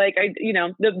funny. Like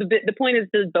the point is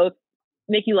to both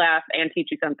make you laugh and teach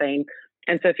you something.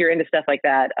 And so if you're into stuff like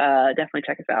that, definitely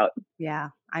check us out. Yeah.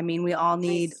 I mean, we all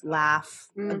need a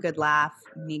good laugh.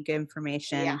 We need good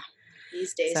information. Yeah.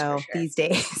 These days, so for sure. These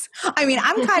days. I mean,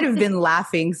 I'm kind of been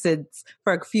laughing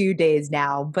for a few days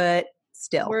now, but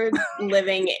still. We're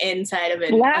living inside of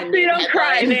it. Laugh so you don't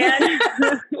cry, man.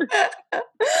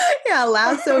 Yeah,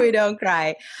 laugh so we don't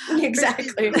cry.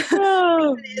 Exactly.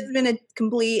 It's been a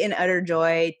complete and utter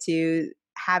joy to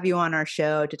have you on our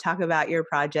show to talk about your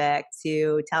project,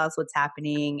 to tell us what's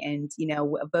happening. And,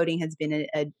 voting has been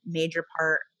a major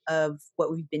part of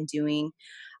what we've been doing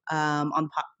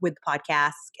with the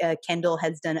podcast. Kendall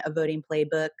has done a voting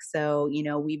playbook. So,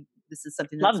 this is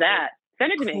something that's love that.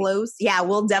 Send it to me. Close. Yeah,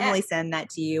 we'll definitely send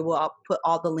that to you. I'll put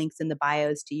all the links in the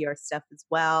bios to your stuff as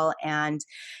well. And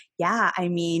yeah, I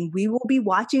mean, we will be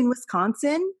watching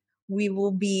Wisconsin. We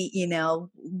will be,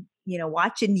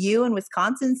 watching you in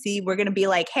Wisconsin. See, we're going to be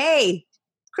like, hey,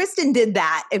 Kristin did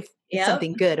that. If it's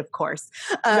something good, of course.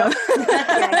 Good.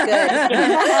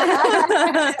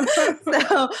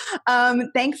 So,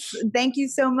 thank you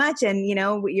so much. And,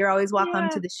 you're always welcome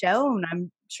to the show. And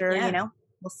I'm sure,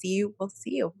 we'll see you. We'll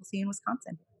see you in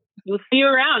Wisconsin. We'll see you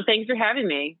around. Thanks for having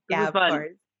me. This was fun. Of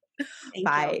course.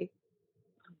 Bye. You.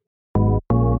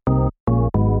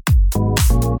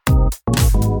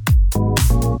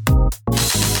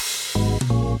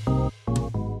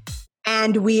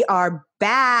 And we are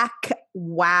back.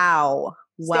 Wow.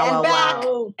 Stand back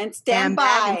and stand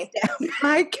by. Stand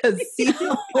by,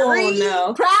 Casino. Oh,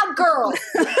 no. Proud girl.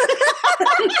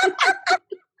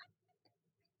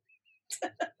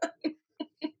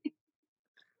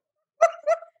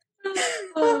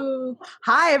 Oh.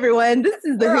 Hi, everyone. This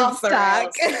is the We're Hoops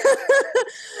Talk.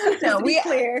 No, we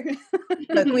clear.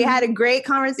 Look, we had a great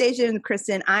conversation with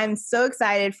Kristin. I'm so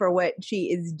excited for what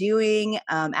she is doing.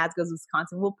 As Goes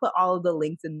Wisconsin. We'll put all of the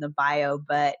links in the bio.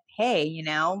 But hey, you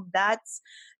know, that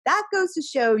goes to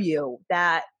show you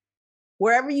that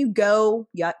wherever you go,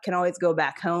 you can always go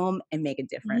back home and make a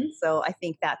difference. Mm-hmm. So I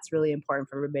think that's really important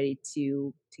for everybody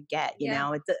to get. You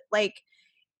know, it's like.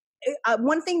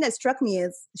 One thing that struck me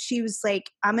is she was like,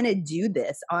 I'm going to do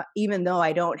this, even though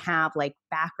I don't have like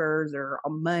backers or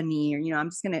money or, you know,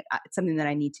 I'm just going to, it's something that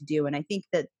I need to do. And I think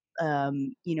that,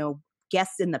 you know,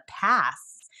 guests in the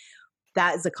past,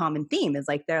 that is a common theme is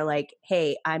like, they're like,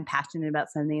 hey, I'm passionate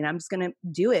about something and I'm just going to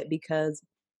do it because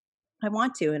I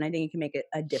want to. And I think it can make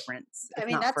a difference. I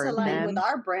mean, that's aligned with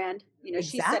our brand. You know,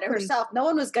 exactly. She said it herself. No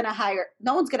one's going to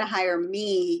hire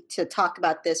me to talk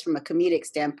about this from a comedic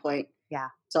standpoint. Yeah.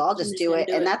 So I'll just do it.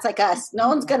 And that's like us. No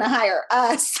one's going to hire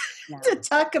us to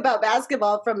talk about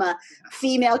basketball from a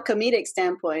female comedic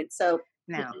standpoint. So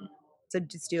so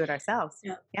just do it ourselves.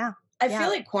 Yeah. I feel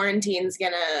like quarantine's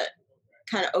going to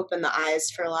kind of open the eyes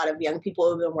for a lot of young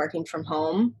people who've been working from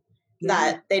home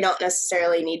that they don't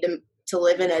necessarily need to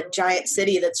live in a giant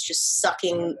city that's just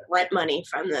sucking rent money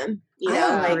from them. You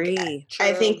know,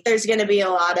 I think there's going to be a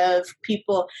lot of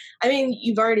people. I mean,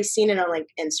 you've already seen it on like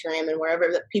Instagram and wherever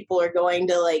that people are going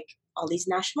to like all these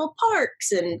national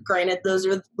parks. And granted, those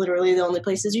are literally the only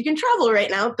places you can travel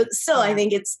right now. But still, I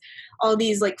think it's all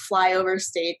these like flyover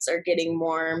states are getting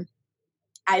more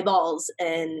eyeballs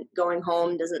and going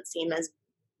home doesn't seem as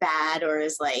bad or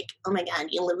as like, oh my God,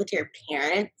 you live with your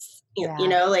parents. You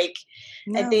know, like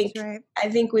I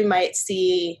think we might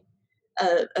see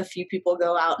a few people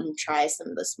go out and try some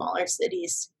of the smaller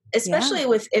cities, especially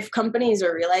with if companies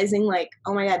are realizing like,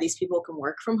 oh my God, these people can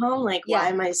work from home. Like, why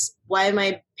am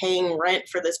I paying rent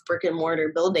for this brick and mortar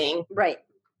building? Right.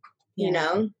 You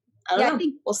know, I don't know. I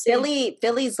think we'll see.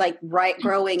 Philly's like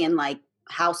growing in like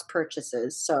house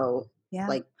purchases. So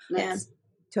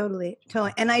totally.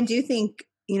 And I do think,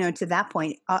 you know, to that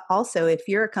point, also, if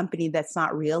you're a company that's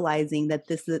not realizing that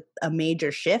this is a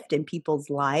major shift in people's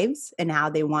lives and how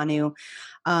they want to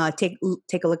take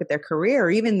a look at their career or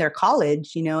even their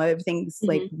college, you know, everything's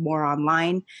like more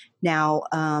online now,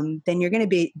 then you're going to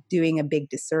be doing a big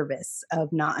disservice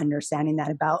of not understanding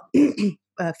that about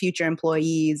future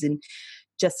employees and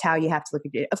just how you have to look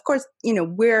at it. Of course, you know,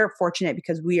 we're fortunate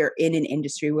because we are in an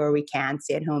industry where we can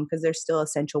stay at home because there's still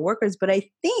essential workers. But I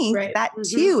think that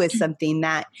too is something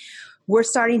that we're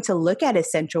starting to look at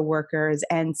essential workers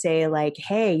and say like,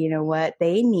 hey, you know what?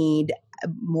 They need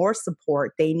more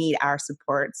support. They need our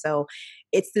support. So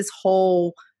it's this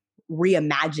whole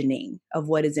reimagining of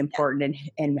what is important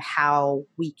and how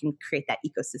we can create that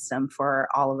ecosystem for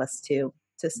all of us to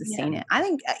sustain it. I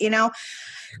think, you know,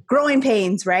 growing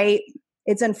pains, right?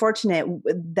 It's unfortunate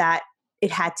that it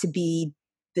had to be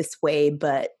this way,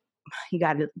 but you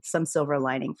got some silver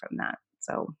lining from that.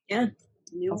 So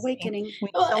new awakening.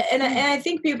 Well, and I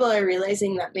think people are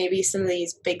realizing that maybe some of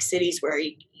these big cities where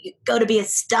you go to be a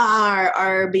star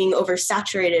are being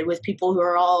oversaturated with people who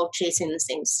are all chasing the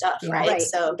same stuff, right?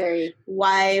 So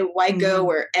why go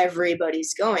where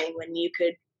everybody's going when you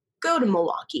could go to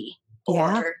Milwaukee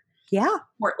or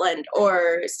Portland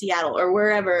or Seattle or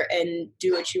wherever and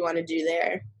do what you want to do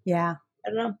there. Yeah. I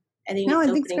don't know. I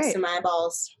think it's opening some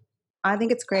eyeballs. I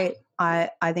think it's great. I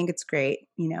think it's great.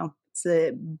 You know,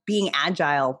 it's being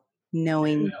agile,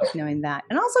 knowing that,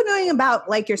 and also knowing about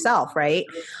like yourself, right?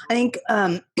 I think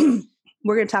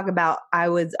we're going to talk about. I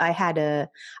was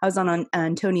on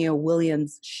Antonio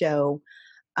Williams' show.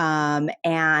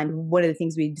 And one of the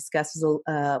things we discussed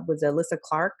was Alyssa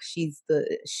Clark. She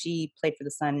played for the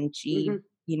Sun, and she,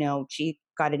 you know, she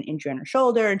got an injury on her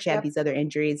shoulder, and she had these other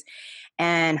injuries.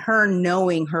 And her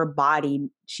knowing her body,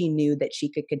 she knew that she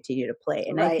could continue to play.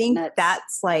 And I think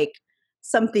that's like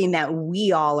something that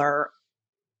we all are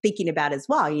thinking about as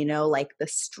well. You know, like the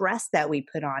stress that we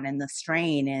put on and the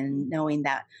strain, and knowing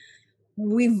that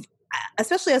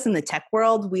especially us in the tech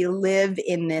world, we live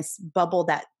in this bubble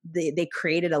that they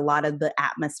created a lot of the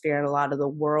atmosphere and a lot of the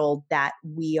world that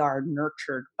we are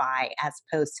nurtured by, as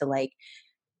opposed to like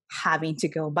having to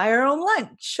go buy our own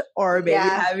lunch or maybe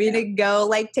having to go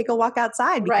like take a walk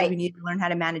outside because we need to learn how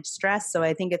to manage stress. So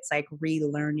I think it's like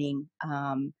relearning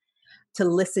to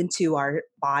listen to our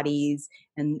bodies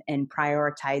and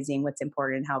prioritizing what's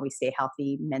important and how we stay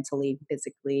healthy mentally,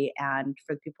 physically, and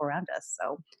for the people around us.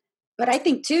 So. But I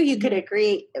think, too, you could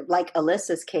agree, like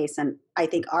Alyssa's case, and I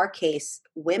think our case,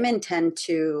 women tend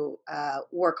to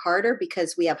work harder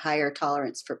because we have higher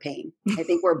tolerance for pain. I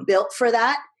think we're built for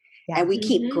that, and we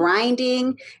keep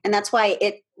grinding. And that's why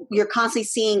you're constantly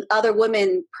seeing other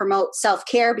women promote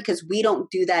self-care because we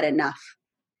don't do that enough.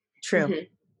 True. Mm-hmm.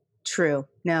 True.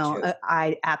 No, True.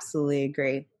 I absolutely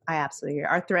agree.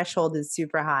 Our threshold is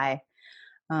super high.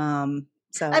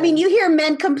 So I mean, you hear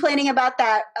men complaining about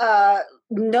that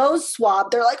nose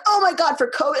swab. They're like, "Oh my God, for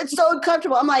COVID, it's so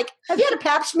uncomfortable." I'm like, "Have you had a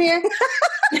pap smear?"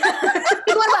 You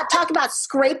want about talk about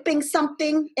scraping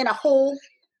something in a hole?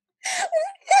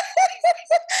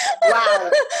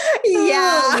 Wow.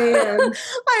 Yeah. Oh,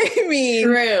 I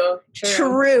mean,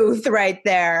 truth right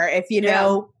there. If you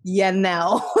know, you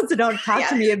know. So don't talk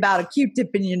to me about a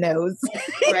Q-tip in your nose.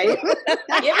 Right?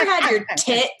 You ever had your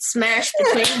tit smashed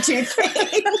between two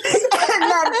things?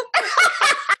 And then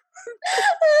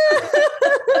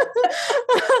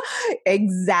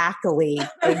Exactly.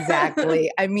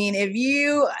 I mean, if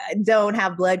you don't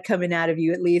have blood coming out of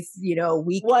you at least, a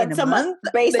week in a month,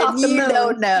 based off the moon.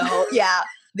 Don't know. Yeah.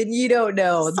 Then you don't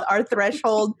know. Our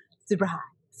threshold, super high.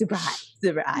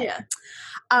 Yeah.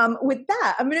 With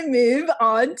that, I'm going to move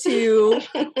on to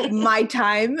my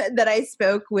time that I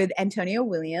spoke with Antonio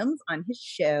Williams on his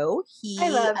show. I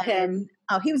love him.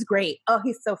 Oh, he was great. Oh,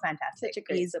 he's so fantastic. Such a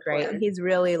great He's supporter. great. He's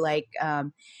really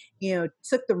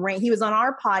took the reign. He was on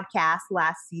our podcast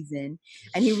last season,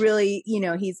 and he really,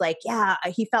 he's like,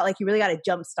 he felt like he really got a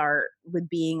jump start with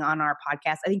being on our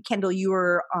podcast. I think, Kendall, you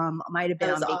were, might have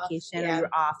been on vacation or you were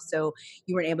off, so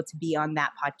you weren't able to be on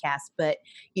that podcast, but,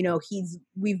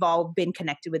 we've all been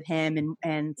connected with him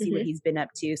and see what he's been up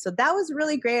to. So that was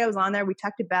really great. I was on there. We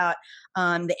talked about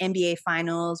the NBA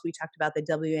finals. We talked about the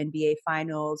WNBA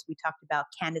finals. We talked about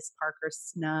Candace Parker's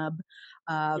snub.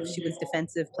 She was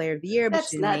Defensive Player of the Year, but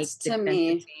she didn't make the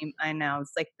defensive team. I know.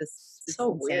 It's like this.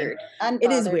 So weird.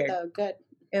 It is weird. Though. Good.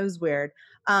 It was weird.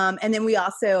 And then we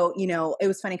also, it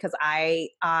was funny because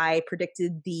I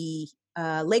predicted the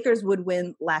Lakers would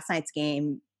win last night's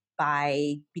game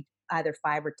by either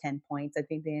 5 or 10 points. I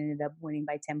think they ended up winning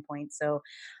by 10 points. So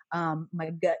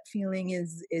my gut feeling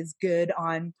is good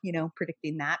on,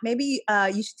 predicting that. Maybe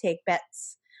you should take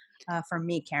bets from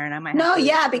me, Karen. I might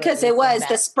have because it was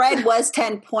the spread was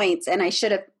 10 points and I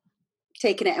should have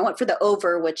taken it and went for the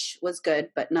over, which was good,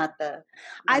 but not the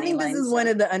I think this is one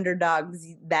of the underdogs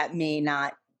that may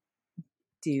not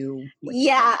do.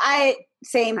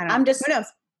 I'm just, who knows?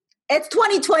 It's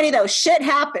 2020 though. Shit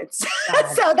happens.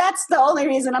 So that's the only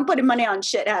reason I'm putting money on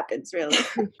shit happens, really.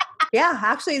 Yeah,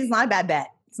 actually it's not a bad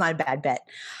bet.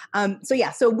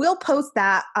 So we'll post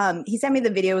that. He sent me the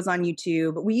videos on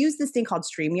YouTube. We use this thing called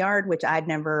StreamYard, which I'd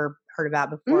never heard about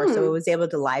before. So it was able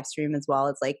to live stream as well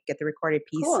as like get the recorded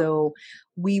piece. Cool. So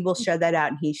we will share that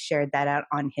out, and he shared that out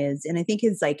on his, and I think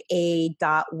his like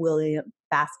A.William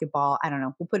basketball. I don't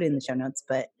know. We'll put it in the show notes,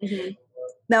 but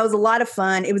that was a lot of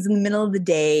fun. It was in the middle of the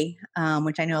day,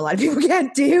 which I know a lot of people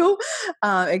can't do,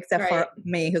 except for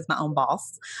me, who's my own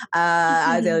boss.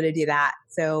 I was able to do that.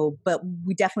 So, but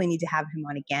we definitely need to have him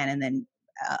on again, and then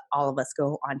all of us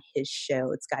go on his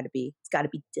show. It's got to be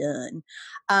done.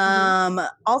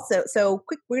 Also, so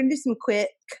quick, we're gonna do some quick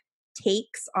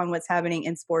takes on what's happening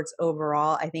in sports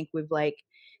overall. I think we've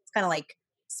it's kind of like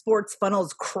sports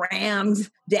funnels crammed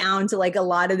down to like a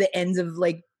lot of the ends of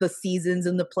like the seasons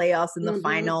and the playoffs and the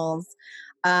finals.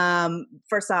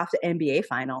 First off, the NBA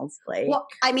finals. Well,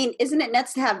 I mean, isn't it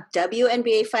nuts to have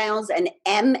WNBA finals and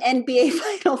MNBA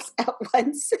finals at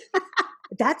once?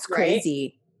 That's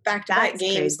crazy. Back-to-back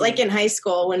games, crazy. Like in high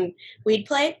school when we'd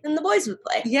play and the boys would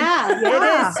play. Yeah,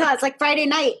 it is. So it's like Friday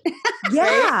night.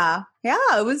 Yeah,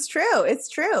 it was true. It's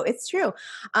true.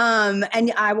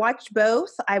 And I watched both.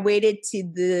 I waited to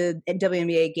the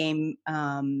WNBA game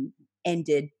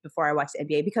ended before I watched the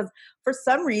NBA because for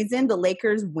some reason the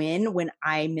Lakers win when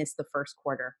I miss the first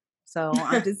quarter. So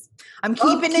I'm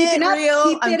keeping it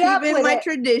real. I'm keeping my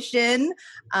tradition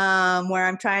where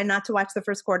I'm trying not to watch the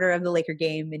first quarter of the Laker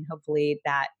game, and hopefully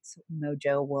that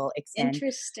mojo will extend.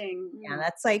 Interesting. Yeah,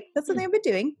 that's what they've been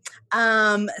doing.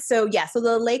 So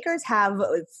the Lakers have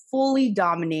fully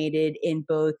dominated in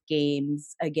both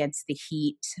games against the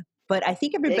Heat. But I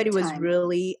think everybody was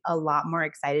really a lot more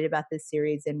excited about this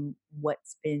series and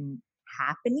what's been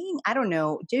happening. I don't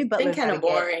know. Jimmy Butler's been kind of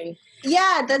boring.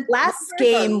 Yeah, the last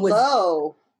game was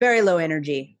low. Very low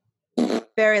energy.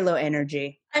 Very low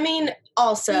energy. I mean,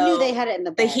 also, you knew they had it in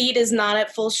the bag. The Heat is not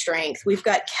at full strength. We've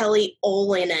got Kelly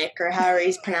Olynyk, or however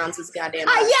he's pronounced his goddamn name.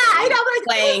 I know,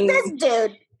 playing this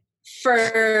dude.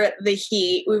 For the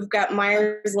Heat, we've got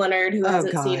Myers Leonard, who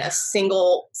hasn't seen a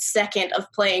single second of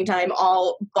playing time,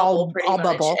 all bubble pretty much.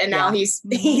 Bubble, and now he's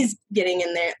getting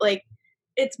in there. Like,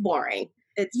 it's boring.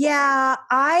 Though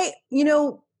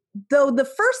the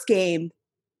first game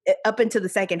up into the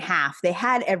second half, they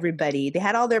had everybody. They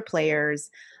had all their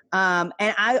players. And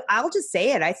I'll just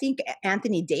say it. I think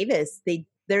Anthony Davis,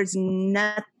 there's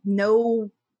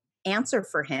no answer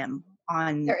for him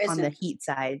on the Heat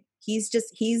side. He's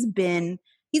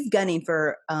gunning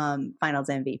for Finals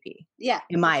MVP. Yeah,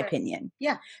 in my opinion.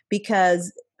 Yeah,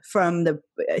 because from the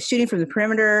shooting from the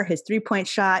perimeter, his 3-point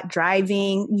shot,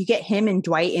 driving, you get him and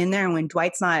Dwight in there, and when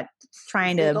Dwight's not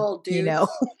trying to,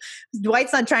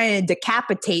 Dwight's not trying to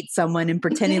decapitate someone and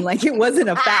pretending like it wasn't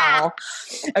a foul.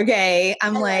 Okay,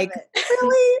 I'm like,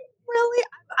 really?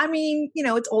 I mean,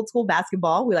 it's old school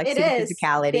basketball. We like to see the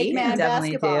physicality. Big man we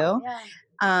definitely basketball. do.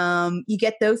 Yeah. You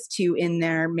get those two in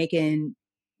there making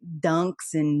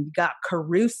dunks, and got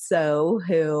Caruso,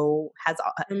 who has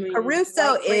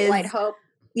Caruso is White Hope.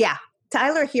 Yeah,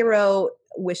 Tyler Hero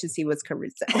wishes he was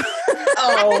Caruso.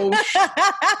 Oh, and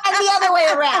the other way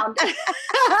around.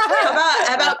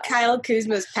 How about Kyle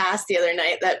Kuzma's pass the other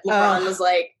night that LeBron was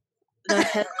like, "The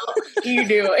hell are you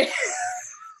doing?"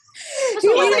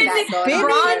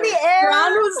 LeBron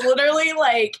was literally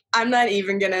like, "I'm not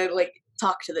even gonna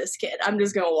talk to this kid. I'm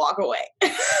just gonna walk away."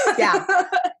 Yeah.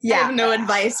 I have no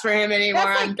advice for him anymore.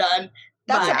 I'm done.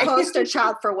 That's a poster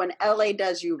child for when LA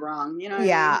does you wrong. You know what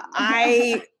I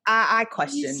mean? I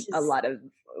question a lot of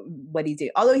what he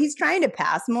did. Although he's trying to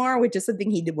pass more, which is something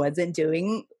he wasn't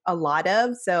doing a lot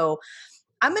of. So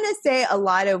I'm going to say a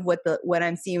lot of what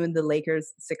I'm seeing with the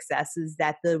Lakers' success is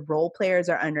that the role players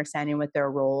are understanding what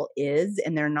their role is,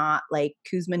 and they're not like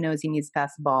Kuzma knows he needs to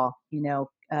pass the ball.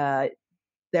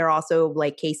 They're also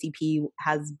like KCP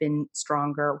has been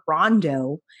stronger.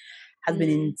 Rondo has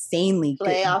been insanely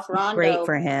playoff Rondo. Great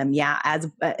for him. Yeah, as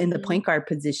in the point guard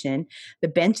position, the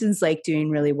bench is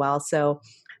doing really well. So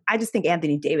I just think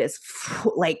Anthony Davis,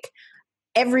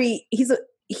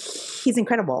 he's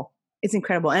incredible. It's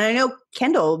incredible. And I know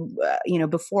Kendall,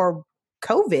 before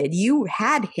COVID, you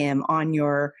had him on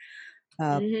your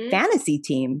fantasy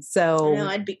team. So I know,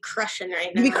 I'd be crushing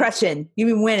right now. You'd be crushing. You'd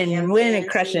be winning and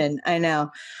crushing. I know.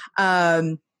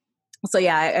 So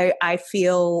yeah, I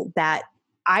feel that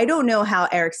I don't know how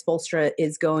Eric Spoelstra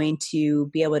is going to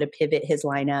be able to pivot his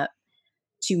lineup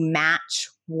to match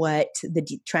what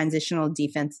the transitional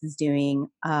defense is doing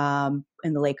in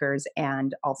the Lakers,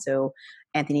 and also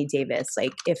Anthony Davis.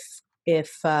 Like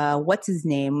if what's his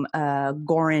name,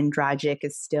 Goran Dragic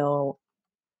is still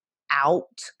out,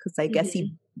 because I guess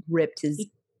he ripped his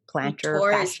plantar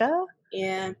fascia.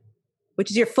 Yeah,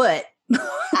 which is your foot.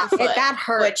 That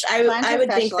hurts. Which I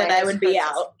would think that I would be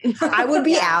out. I would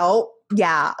be out.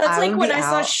 Yeah, that's like when I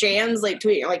saw Shams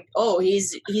tweeting oh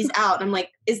he's out. I'm like,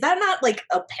 is that not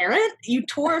apparent? You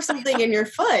tore something in your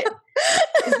foot.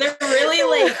 Is there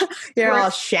really you're all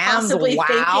Shams?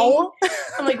 Wow.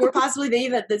 I'm like, we're possibly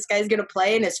thinking that this guy's gonna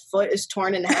play and his foot is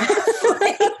torn in half.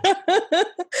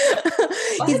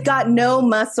 He's got no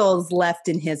muscles left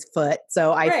in his foot,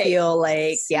 so I feel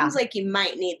seems like you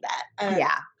might need that.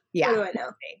 Yeah. What do I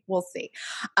know? We'll see.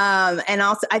 And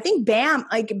also, I think Bam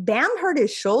hurt his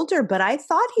shoulder, but I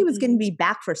thought he was going to be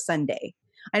back for Sunday.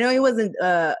 I know he wasn't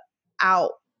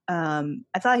out. I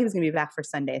thought he was going to be back for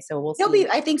Sunday, so we'll see. He'll be.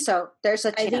 I think so. There's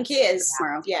a chance. I think he is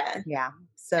tomorrow. Yeah.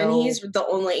 So, and he's the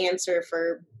only answer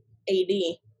for AD.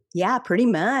 Yeah, pretty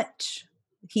much.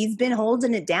 He's been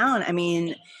holding it down. I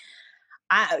mean,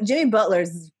 I'm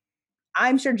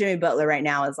sure Jimmy Butler right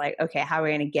now is like, okay, how are we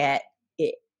going to get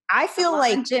it? I feel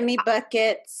like Jimmy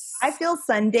buckets. I feel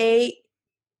Sunday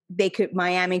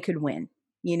Miami could win.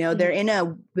 They're in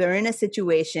a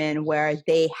situation where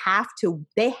they have to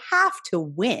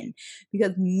win,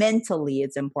 because mentally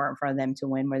it's important for them to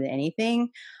win more than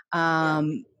anything.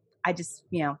 I just,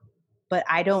 but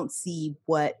I don't see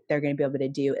what they're going to be able to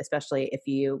do, especially if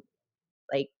you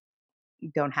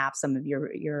don't have some of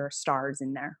your stars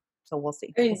in there. So we'll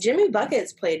see. I mean, Jimmy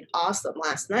Buckets played awesome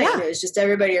last night. Yeah. It was just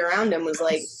everybody around him was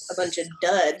like a bunch of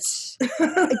duds.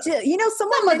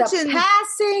 Someone mentioned the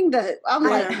passing. I'm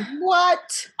like,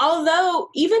 what? Although,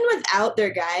 even without their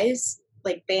guys,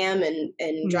 like Bam and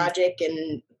Dragic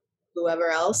and whoever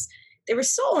else, they were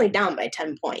still only down by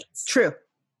 10 points. True.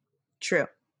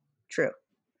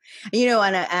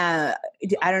 And I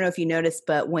don't know if you noticed,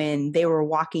 but when they were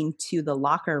walking to the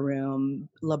locker room,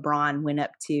 LeBron went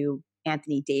up to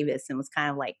Anthony Davis and was kind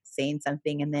of saying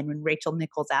something. And then when Rachel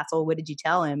Nichols asked, "Oh, what did you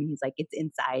tell him?" He's like, "It's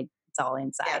inside. It's all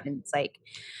inside." Yeah. And it's like,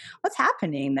 what's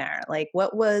happening there?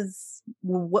 What was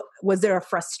there a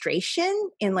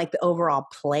frustration in the overall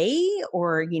play,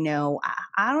 or,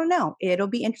 I don't know. It'll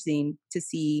be interesting to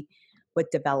see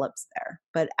what develops there.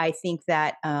 But I think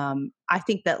that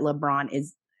LeBron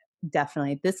is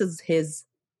definitely, this is his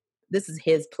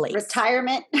place.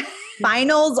 Retirement.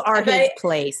 Finals are his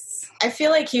place. I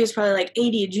feel like he was probably like,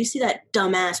 AD, did you see that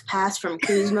dumbass pass from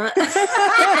Kuzma?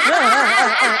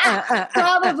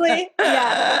 Probably.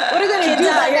 Yeah. What are they Kids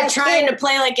out here trying to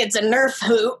play like it's a Nerf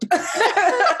hoop?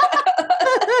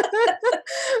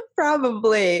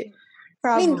 Probably.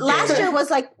 I mean, last year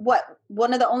was like,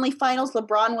 one of the only finals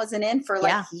LeBron wasn't in for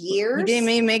like years? He didn't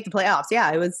even make the playoffs.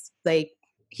 Yeah, it was like...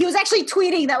 He was actually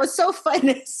tweeting. That was so fun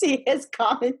to see his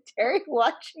commentary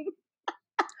watching.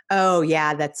 Oh,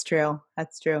 yeah, that's true.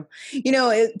 That's true. You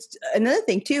know, another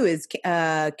thing, too, is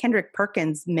Kendrick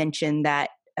Perkins mentioned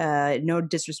that, no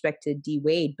disrespect to D.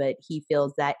 Wade, but he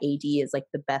feels that AD is like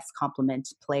the best complement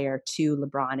player to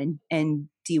LeBron. And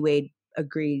D. Wade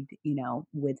agreed, you know,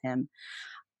 with him.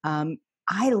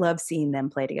 I love seeing them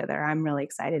play together. I'm really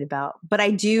excited about. But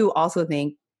I do also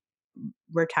think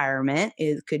retirement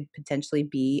could potentially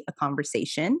be a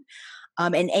conversation.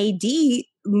 And AD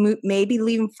maybe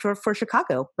leaving for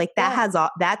Chicago. Like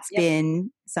that's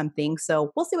been something.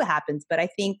 So we'll see what happens. But I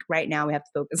think right now we have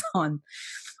to focus on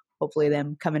hopefully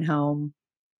them coming home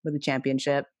with a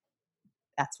championship.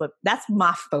 That's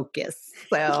my focus.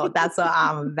 So that's what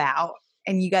I'm about.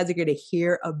 And you guys are going to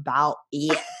hear about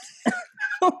it.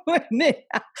 I've been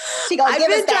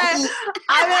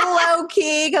low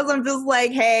key because I'm just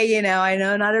like, hey, you know, I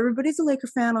know not everybody's a Laker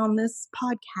fan on this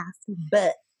podcast,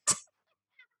 but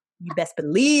you best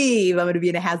believe I'm going to be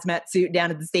in a hazmat suit down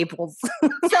at the Staples.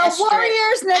 So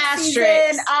Warriors next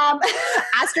season.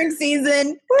 Asterisk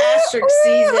season. Asterisk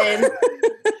season.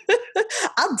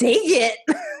 I'll take it.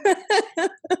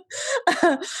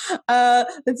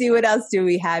 Let's see, what else do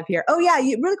we have here? Oh yeah,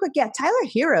 really quick. Yeah, Tyler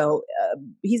Hero.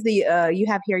 He's the you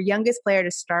have here youngest player to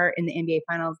start in the NBA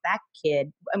Finals. That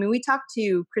kid. I mean, we talked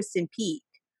to Kristin Peak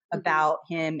about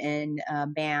him and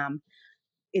Bam.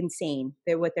 Insane.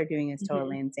 What they're doing is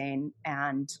totally insane,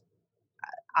 and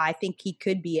I think he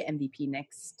could be an MVP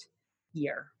next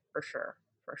year for sure.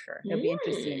 It'll be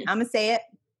interesting. I'm gonna say it.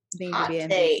 Hot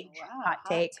take. Wow,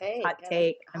 hot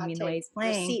take. I mean, the way he's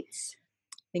playing. Receipts.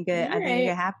 I think it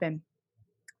could happen.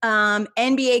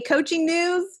 NBA coaching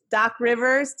news. Doc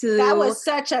Rivers that was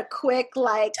such a quick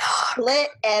split,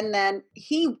 and then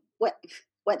he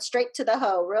went straight to the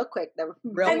hoe real quick.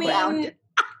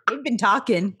 They've been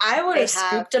talking. I would have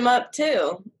scooped him up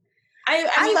too.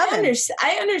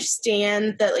 I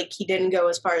understand that he didn't go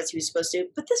as far as he was supposed to,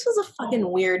 but this was a fucking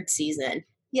weird season.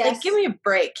 Yes. Give me a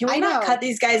break. Can we not cut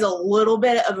these guys a little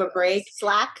bit of a break?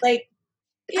 Slack.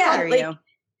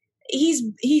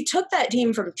 He took that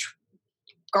team from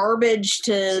garbage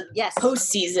to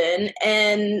postseason,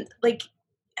 and I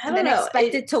don't know.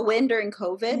 Expected to win during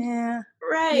COVID. Yeah.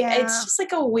 Right. Yeah. It's just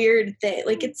a weird thing.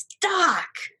 It's Doc.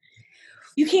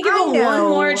 You can't give him one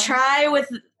more try with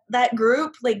that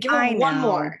group. Give him one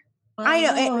more. I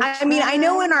know. I mean, I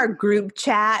know in our group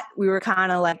chat, we were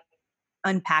kind of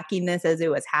unpacking this as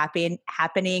it was happening.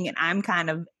 And I'm kind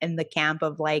of in the camp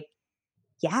of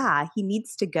he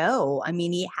needs to go. I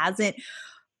mean, he hasn't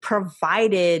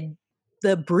provided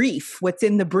the brief, what's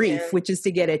in the brief, which is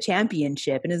to get a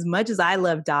championship. And as much as I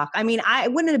love Doc, I mean, I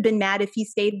wouldn't have been mad if he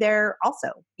stayed there also.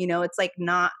 You know, it's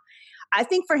not, I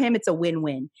think for him, it's a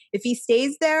win-win. If he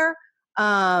stays there,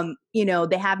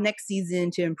 they have next season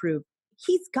to improve.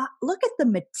 Look at the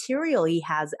material he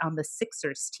has on the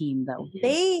Sixers team, though. Mm-hmm.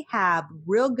 They have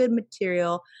real good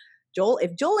material.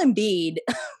 If Joel Embiid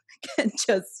can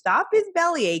just stop his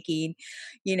belly aching,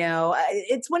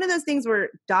 it's one of those things where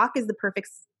Doc is the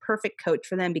perfect coach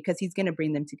for them because he's going to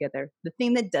bring them together. The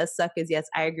thing that does suck is, yes,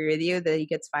 I agree with you that he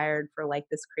gets fired for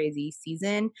this crazy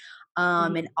season.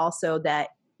 And also that,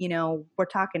 we're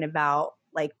talking about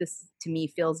this to me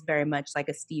feels very much like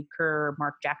a Steve Kerr,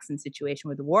 Mark Jackson situation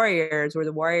with the Warriors, where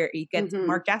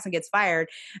Mark Jackson gets fired,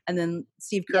 and then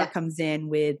Steve Kerr comes in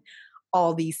with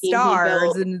all these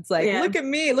stars, and it's look at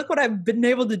me, look what I've been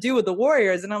able to do with the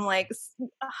Warriors, and I'm like,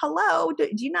 hello, do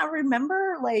you not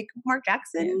remember Mark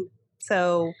Jackson? Yeah.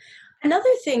 So another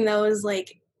thing though is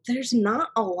there's not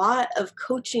a lot of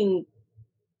coaching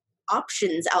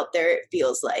options out there. It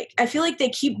feels I feel they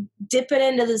keep dipping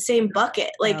into the same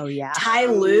bucket. Ty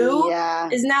Lue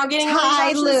is now getting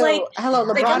Ty Lue. Hello,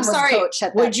 LeBron I'm sorry. Was coach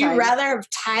at Would you rather have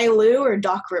Ty Lue or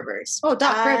Doc Rivers? Oh,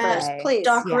 Doc Rivers, please.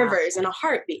 Doc Rivers in a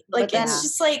heartbeat. It's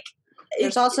just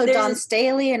there's also Don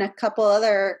Staley and a couple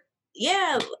other.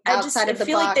 Yeah, I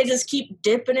feel they just keep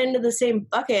dipping into the same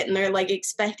bucket, and they're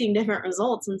expecting different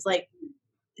results, and it's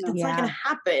not going to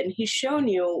happen. He's shown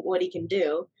you what he can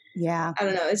do. Yeah, I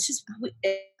don't know. It's just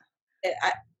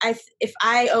if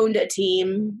I owned a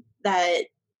team that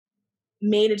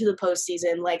made it to the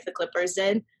postseason like the Clippers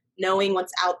did, knowing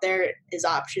what's out there is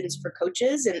options for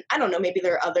coaches, and I don't know, maybe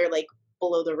there are other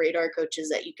below the radar coaches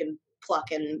that you can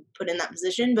pluck and put in that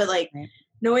position. But like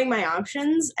knowing my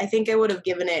options, I think I would have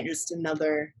given it just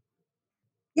another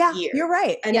year. You're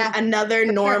right. Another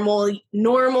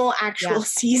normal actual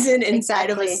season inside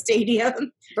of a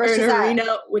stadium versus or an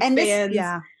arena with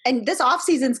fans. And this off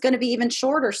season is going to be even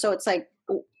shorter. So it's like,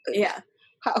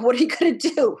 what are you going to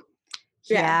do?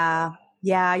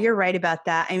 Yeah, you're right about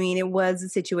that. I mean, it was a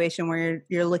situation where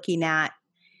you're looking at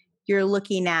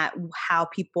how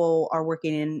people are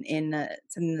working in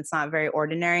something that's not very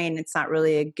ordinary, and it's not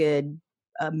really a good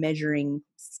measuring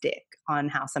stick on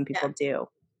how some people do.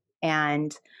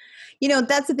 And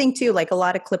that's the thing too. Like a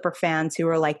lot of Clipper fans who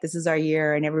were like, "This is our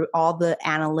year," and all the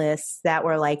analysts that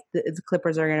were like, "The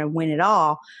Clippers are going to win it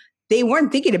all." They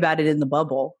weren't thinking about it in the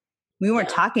bubble. We weren't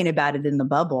talking about it in the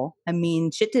bubble. I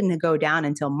mean, shit didn't go down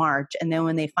until March, and then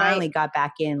when they finally got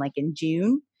back in, like in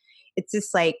June, it's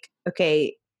just like,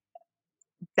 okay,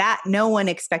 that no one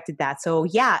expected that. So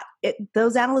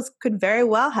those analysts could very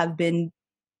well have been.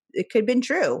 It could have been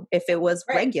true if it was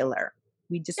regular.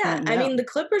 We just won't know. I mean, the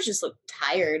Clippers just look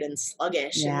tired and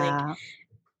sluggish. And like,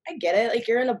 I get it. Like,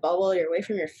 you're in a bubble. You're away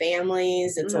from your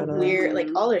families. It's a weird, like,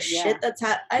 all the shit that's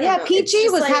happening. Yeah, PG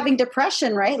was having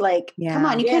depression, right? Like, come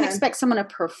on. You can't expect someone to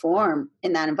perform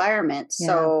in that environment.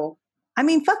 So, I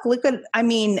mean, look at,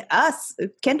 us.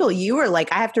 Kendall, you were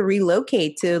like, I have to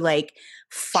relocate to, like,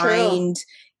 find,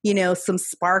 some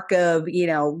spark of,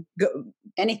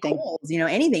 anything, goals,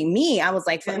 anything. Me, I was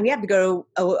like, we have to go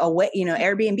away,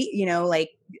 Airbnb, like,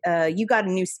 you got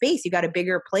a new space, you got a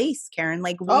bigger place, Karen.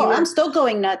 Like, I'm still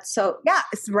going nuts. So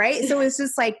right. So it's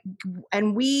just like,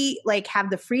 and we like have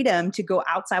the freedom to go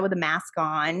outside with a mask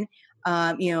on,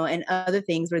 and other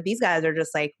things where these guys are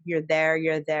just like, you're there.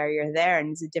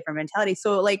 And it's a different mentality.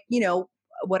 So like,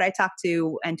 what I talked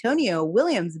to Antonio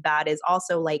Williams about is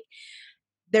also like,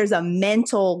 there's a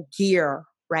mental gear,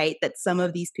 right, that some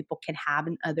of these people can have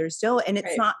and others don't. And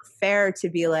it's not fair to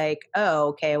be like, oh,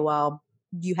 okay, well,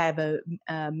 you have a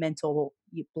mental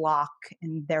block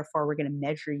and therefore we're going to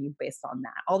measure you based on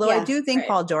that. Although I do think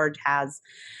Paul George has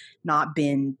not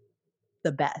been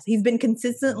the best. He's been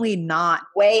consistently not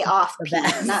way off the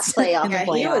best. Not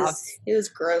playoff. He was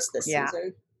gross this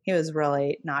season. He was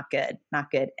really not good.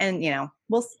 And,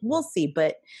 we'll see.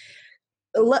 But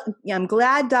I'm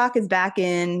glad Doc is back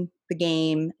in the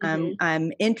game.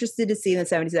 I'm interested to see the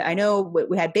 76ers. I know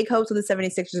we had big hopes with the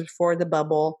 76ers before the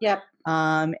bubble. Yep.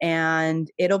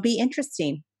 And it'll be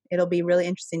interesting. It'll be really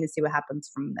interesting to see what happens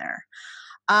from there.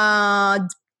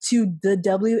 To the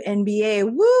WNBA.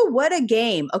 Woo, what a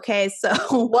game. Okay, so.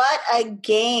 What a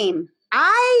game.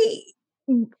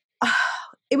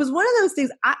 It was one of those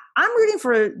things. I'm rooting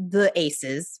for the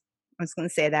Aces. I'm just going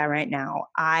to say that right now.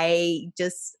 I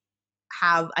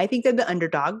think they're the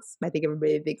underdogs. I think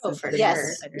everybody thinks they're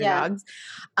underdogs.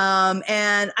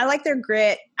 And I like their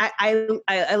grit.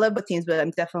 I love both teams, but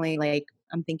I'm definitely like,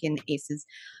 I'm thinking Aces.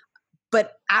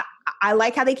 But I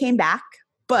like how they came back.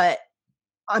 But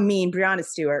I mean, Breonna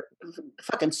Stewart.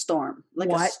 Fucking storm. Like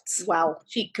what? Wow.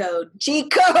 Cheat code.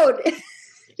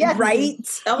 Yes. Right?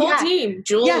 The whole team.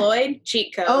 Jewel Lloyd,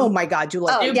 cheat code. Oh my God, Jewel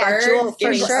Lloyd. Jewel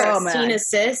for sure. 16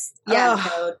 assists.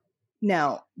 Code.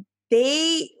 No.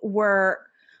 They were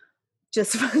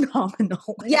just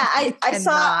phenomenal. Yeah, I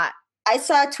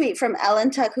saw a tweet from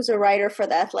Ellen Tuck, who's a writer for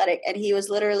The Athletic, and he was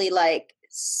literally like,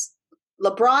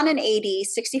 LeBron and AD,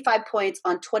 65 points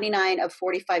on 29 of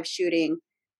 45 shooting.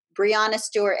 Breonna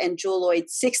Stewart and Jewel Lloyd,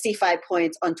 65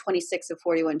 points on 26 of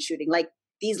 41 shooting. Like,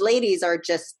 these ladies are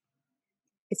just...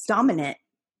 It's dominant.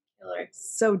 Killer.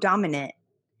 So dominant.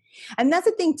 And that's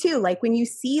the thing, too. Like, when you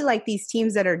see, like, these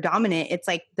teams that are dominant, it's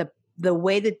like the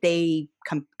way that they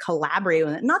collaborate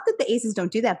with it. Not that the Aces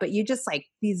don't do that, but you just like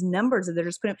these numbers that they're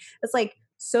just putting, it's like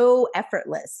so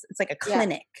effortless. It's like a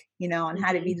clinic, on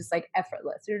how to be just like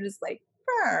effortless. You're just like,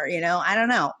 I don't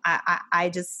know. I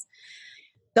just,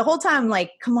 the whole time,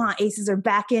 like, come on, Aces are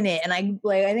back in it. And I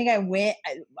think I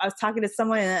was talking to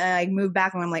someone and I moved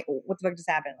back and I'm like, what the fuck just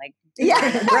happened? Like,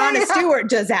 Breonna Stewart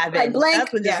just happened.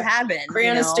 That's what just happened.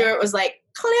 Breonna Stewart was like,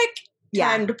 click.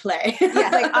 Time to play.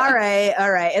 Like, all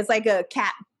right. It's like a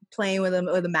cat playing with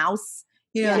a mouse,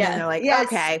 and they're like,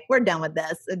 okay, we're done with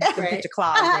this. Put your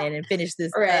claws in and finish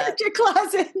this. Put your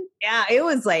claws in. Yeah, it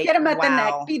was like, get him at the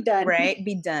neck. Be done. Right?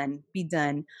 Be done.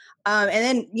 And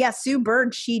then, Sue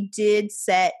Bird, she did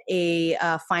set a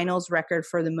finals record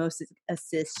for the most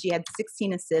assists. She had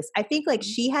 16 assists. I think like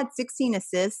she had 16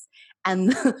 assists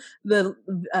and the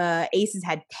Aces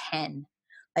had 10.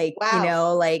 Like,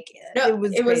 wow.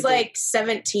 It was like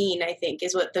 17, I think,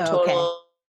 is what the total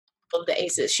of the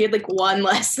Aces. She had like one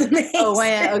less than the Aces. Oh,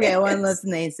 okay, one less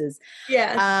than the Aces.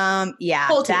 Yeah.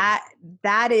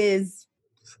 That is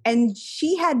And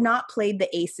she had not played the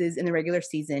Aces in the regular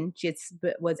season. She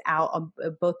was out of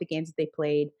both the games that they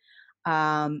played.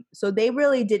 So they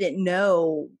really didn't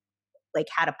know like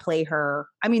how to play her.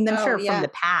 I mean, I'm sure from the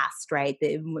past, right?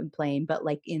 They've been playing, but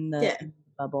like in the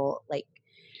bubble, like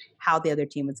how the other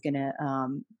team was gonna.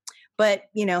 But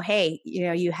hey,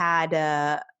 you had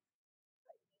a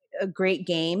great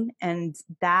game, and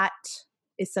that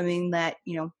is something that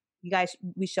you guys,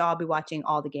 we should all be watching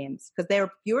all the games because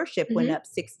their viewership went up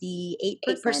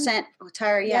 68%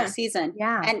 entire season.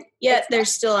 Yeah, and they're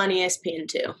still on ESPN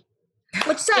too,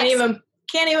 which sucks.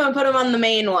 Can't even put them on the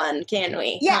main one, can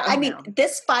we? Yeah, I mean,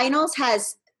 this finals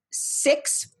has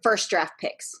 6 first draft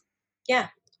picks. Yeah,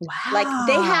 wow. Like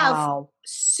they have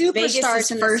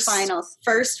superstars in this finals.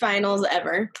 First finals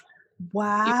ever.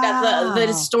 Wow. You've got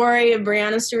the story of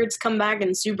Brianna Stewart's comeback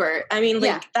and Super. I mean,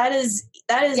 like that is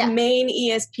main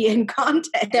ESPN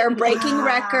content. They're breaking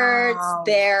records.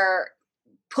 They're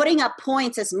putting up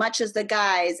points as much as the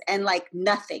guys, and like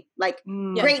nothing. Like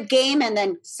great game and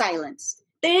then silence.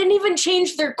 They didn't even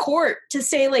change their court to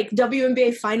say like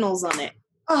WNBA finals on it.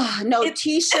 Oh, no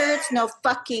t-shirts, no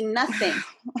fucking nothing.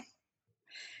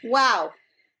 Wow.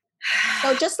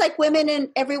 So just like women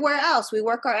in everywhere else, we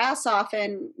work our ass off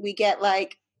and we get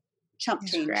like chump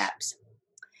change. Scraps.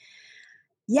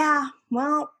 Yeah.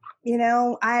 Well,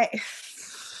 the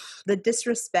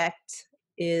disrespect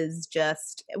is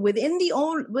just within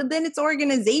its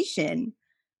organization,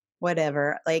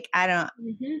 whatever. Like, I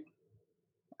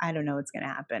don't know what's going to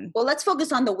happen. Well, let's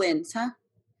focus on the wins, huh?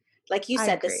 Like you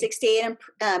said, the 68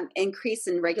 increase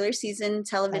in regular season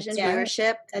television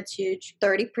viewership. That's huge.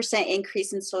 30%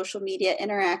 increase in social media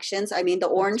interactions. I mean, the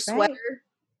orange sweater,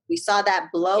 we saw that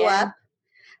blow up.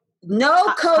 No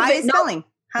COVID. High selling.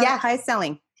 High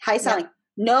selling. High selling.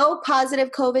 No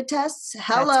positive COVID tests.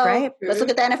 Hello. That's right. Let's look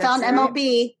at the NFL and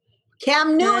MLB.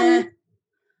 Cam Newton.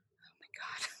 Oh, my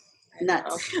God.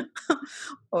 Nuts.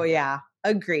 Oh, yeah.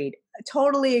 Agreed.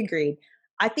 Totally agreed.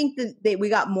 I think that we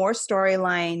got more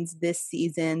storylines this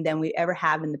season than we ever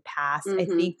have in the past. I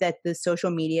think that the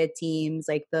social media teams,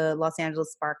 like the Los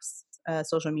Angeles Sparks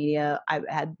social media, I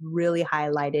had really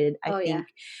highlighted. I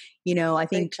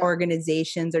think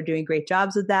organizations are doing great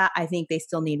jobs with that. I think they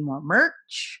still need more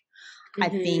merch. I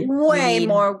think way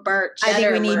more merch. I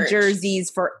think we need jerseys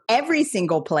for every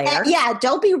single player.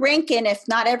 Don't be ranking if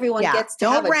not everyone gets to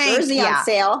have a jersey on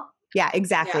sale. Yeah,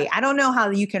 exactly. I don't know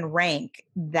how you can rank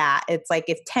that. It's like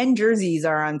if 10 jerseys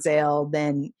are on sale,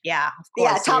 then of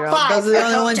course. Top 5. Those are the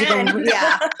only ones you can,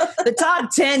 the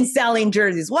top 10 selling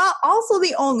jerseys. Well, also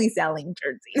the only selling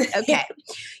jerseys. Okay.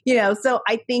 So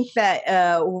I think that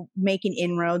making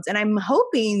inroads, and I'm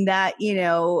hoping that,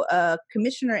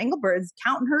 Commissioner Engelbert is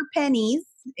counting her pennies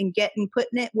and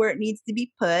putting it where it needs to be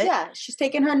put. Yeah, she's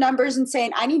taking her numbers and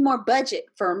saying, I need more budget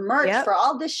for merch, for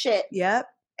all this shit. Yep.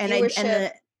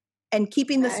 And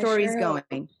keeping the stories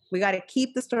going. We got to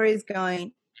keep the stories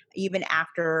going even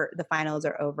after the finals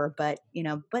are over. But, they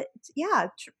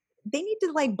need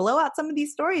to like blow out some of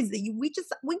these stories that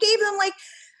we gave them like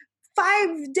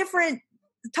 5 different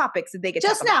topics that they could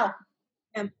just now.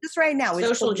 Just right now.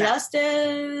 Social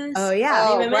justice. Oh, yeah. I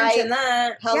didn't even mention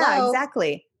that. Hello. Yeah,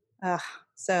 exactly.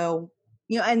 So,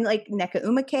 and like Nneka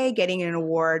Umake getting an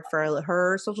award for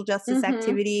her social justice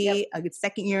activity, a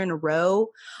second year in a row.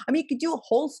 I mean, you could do a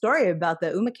whole story about the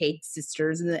Umake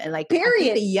sisters, and like, period. I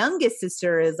think the youngest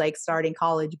sister is like starting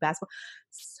college basketball.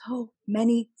 So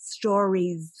many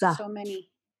stories. So many.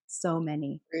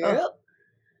 Oh.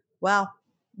 Well,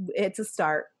 it's a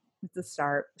start.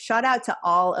 Shout out to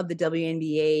all of the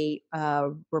WNBA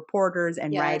reporters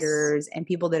and writers and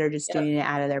people that are just doing it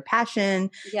out of their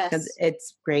passion. Because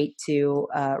it's great to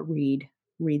read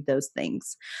those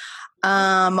things.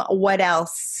 What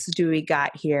else do we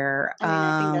got here?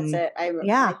 I think that's it.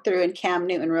 I threw in Cam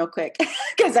Newton real quick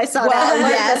because I saw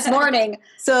that this morning.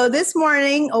 So this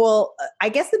morning, I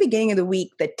guess the beginning of the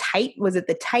week, the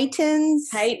Titans?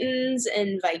 Titans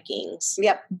and Vikings.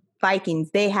 Yep. Vikings.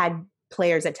 They had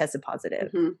players that tested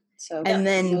positive. So, and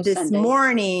then this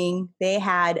morning they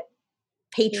had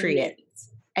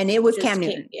Patriots, and it was Cam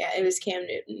Newton. It was Cam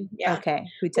Newton. Yeah. Okay.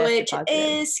 Who tested positive. Which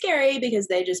is scary because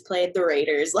they just played the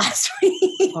Raiders last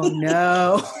week. Oh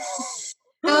no.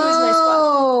 But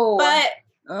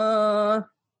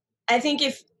I think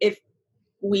if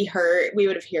we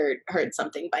would have heard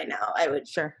something by now. I would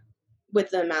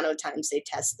with the amount of times they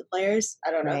test the players.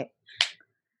 I don't know.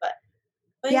 But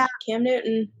Cam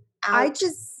Newton. Out. I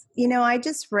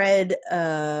just read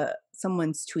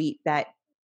someone's tweet that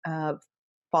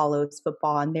follows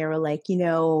football, and they were like,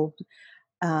 it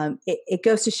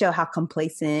goes to show how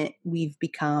complacent we've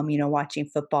become, watching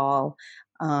football.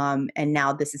 And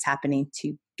now this is happening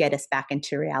to get us back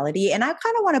into reality. And I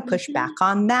kind of want to push back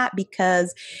on that,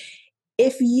 because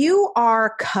if you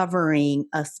are covering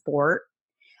a sport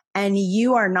and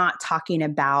you are not talking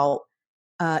about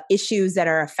issues that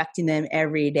are affecting them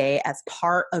every day as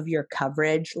part of your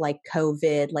coverage, like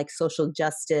COVID, like social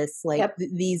justice, like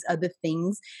these other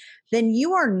things, then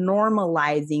you are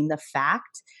normalizing the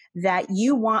fact that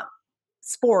you want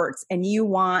sports and you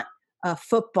want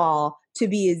football to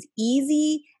be as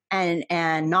easy and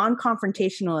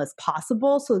non-confrontational as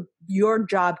possible, so your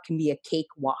job can be a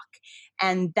cakewalk.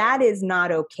 And that is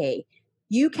not okay.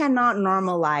 You cannot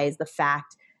normalize the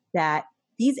fact that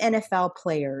these NFL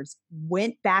players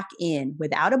went back in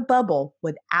without a bubble,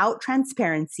 without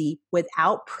transparency,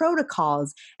 without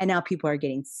protocols, and now people are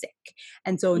getting sick.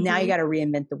 And so now you got to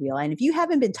reinvent the wheel. And if you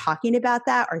haven't been talking about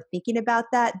that or thinking about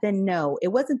that, then no, it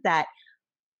wasn't that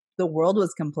the world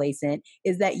was complacent,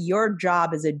 is that your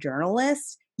job as a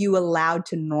journalist, you allowed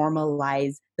to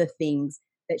normalize the things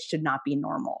that should not be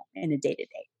normal in a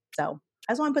day-to-day. So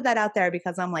I just want to put that out there,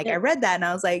 because I'm like, I read that and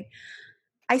I was like,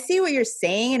 I see what you're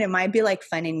saying, and it might be like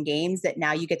fun and games that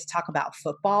now you get to talk about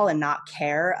football and not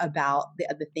care about the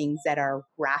other things that are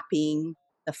wrapping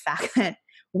the fact that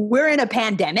we're in a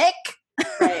pandemic.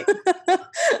 Right.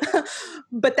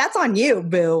 But that's on you,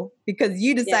 boo, because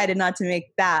you decided not to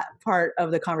make that part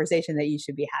of the conversation that you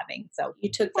should be having. So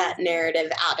you took that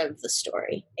narrative out of the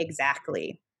story.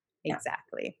 Exactly.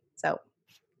 So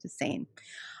just saying.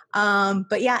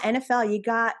 But yeah, NFL, you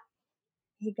got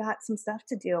some stuff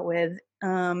to deal with.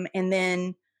 And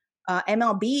then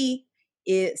MLB,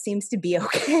 it seems to be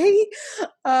okay.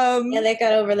 They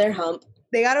got over their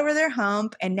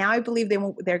hump. And now I believe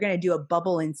they're going to do a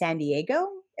bubble in San Diego,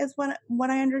 is what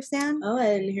I understand. Oh,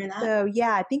 I didn't hear that. So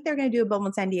yeah, I think they're going to do a bubble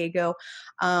in San Diego.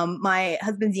 My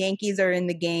husband's Yankees are in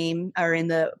the game, or in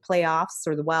the playoffs,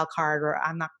 or the wild card, or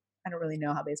I don't really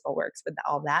know how baseball works with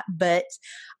all that, but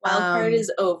wild card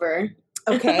is over.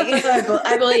 Okay.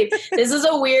 I believe this is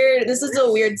a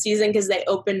weird season because they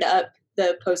opened up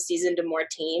the postseason to more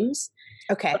teams.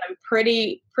 Okay. But I'm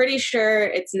pretty sure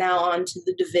it's now on to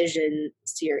the division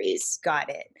series. Got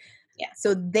it. Yeah.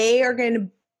 So they are going to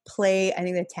play, I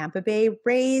think, the Tampa Bay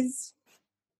Rays,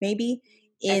 maybe,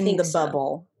 in the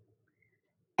bubble.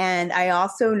 And I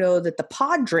also know that the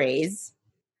Padres,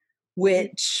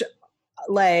 which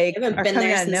like haven't been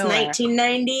there since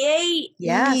 1998.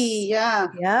 Yes. Yeah.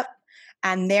 Yep.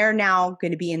 And they're now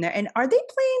going to be in there. And are they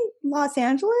playing Los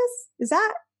Angeles? Is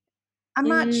that? I'm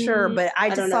not sure, but I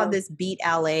just saw this Beat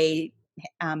LA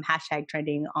hashtag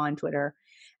trending on Twitter,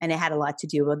 and it had a lot to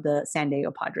do with the San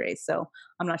Diego Padres. So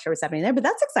I'm not sure what's happening there, but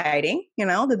that's exciting. You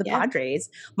know, the Padres.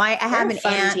 I have an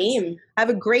aunt. Team. I have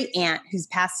a great aunt who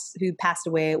passed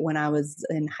away when I was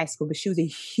in high school, but she was a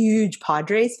huge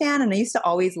Padres fan, and I used to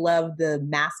always love the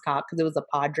mascot because it was a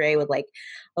Padre with like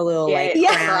a little friar.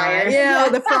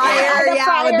 The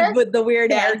friar, with the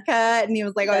weird haircut, and he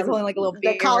was like always holding like a little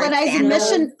the colonizing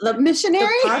missionary.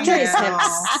 The Padres have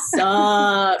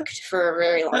sucked for a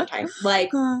very long time.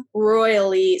 Like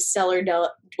royally cellar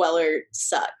dweller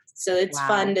sucked. So it's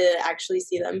fun to actually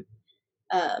see them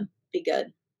be good.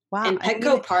 Wow. And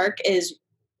Petco Park is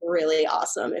really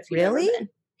awesome if you've ever been.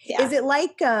 Yeah. Is it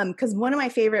like because one of my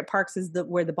favorite parks is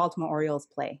where the Baltimore Orioles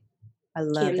play. I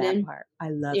love that park. I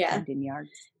love Camden Yards.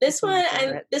 This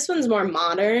one's more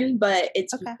modern, but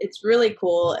it's really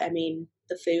cool. I mean,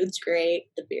 the food's great,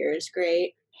 the beer is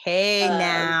great. Hey,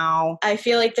 now I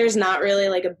feel like there's not really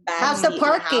like a bad how's the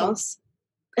parking?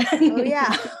 Oh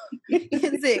yeah.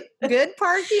 Is it good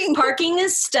parking? Parking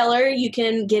is stellar. You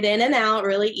can get in and out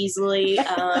really easily.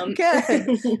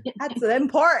 Good. That's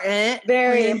important.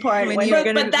 Very important.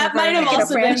 But that might have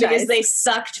also been because they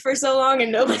sucked for so long and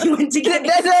nobody went to get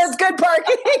it. That's good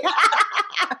parking.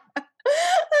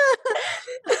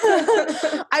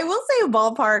 I will say a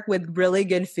ballpark with really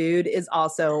good food is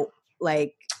also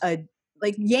like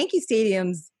Yankee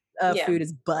Stadium's food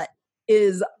is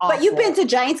is awful. But you've been to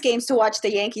Giants games to watch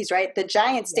the Yankees, right? The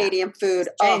Giants Stadium food.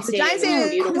 The Giants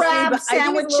Stadium crab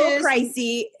sandwiches, a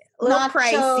little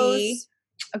pricey.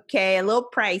 Okay, a little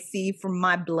pricey for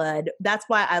my blood. That's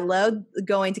why I love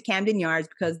going to Camden Yards,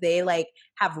 because they like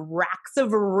have racks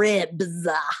of ribs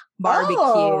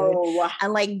barbecued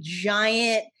and like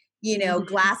giant,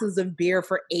 glasses of beer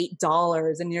for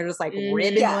 $8, and you're just like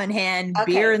rib in one hand,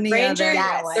 beer in the other.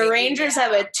 The Rangers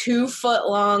have a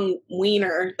 2-foot-long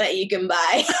wiener that you can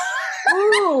buy.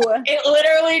 Ooh. It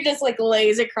literally just like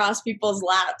lays across people's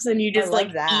laps, and you just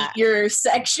like eat your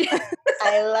section.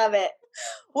 I love it.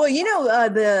 Well,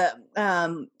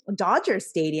 the Dodger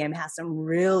Stadium has some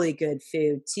really good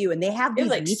food too, and they have these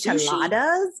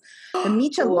micheladas. The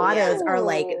micheladas are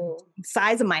like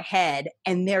size of my head,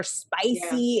 and they're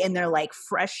spicy and they're like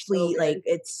freshly, like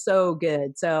it's so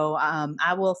good. So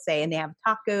I will say, and they have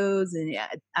tacos, and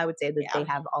I would say that they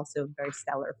have also very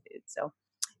stellar food. So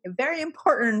very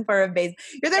important for a base.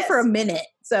 You're there for a minute,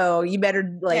 so you better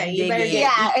dig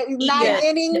in. 9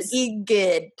 innings. Eat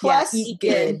good. Plus, eat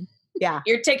good. Yeah.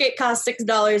 Your ticket costs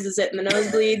 $6 to sit in the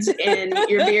nosebleeds, and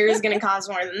your beer is going to cost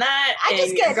more than that. I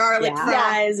just get garlic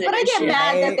fries. But I get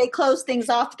mad that they close things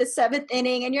off the 7th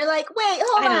inning, and you're like, wait,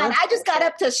 hold on. I just got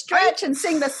up to stretch and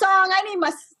sing the song. I need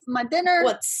my dinner.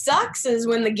 What sucks is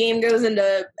when the game goes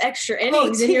into extra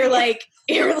innings, and you're like,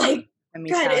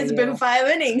 God, it's been 5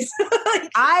 innings.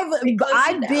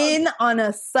 I've been on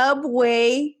a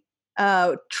subway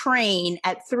train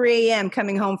at 3 a.m.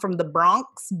 coming home from the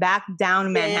Bronx back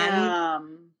down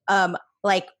Manhattan.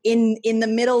 Like in the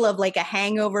middle of like a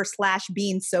hangover /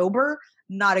 being sober.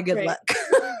 Not a good look.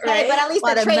 Right, but at least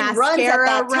the train runs at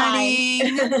that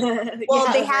time.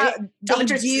 Well, they have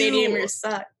Dodger Stadium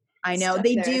suck. I know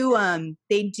they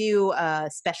do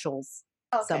specials.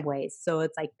 Subways, so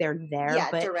it's like they're there,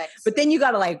 but then you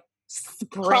gotta like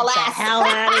sprint the hell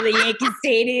out of the Yankee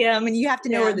Stadium, and you have to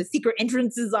know where the secret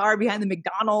entrances are behind the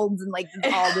McDonald's, and like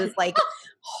all this like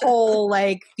whole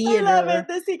like theater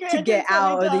to get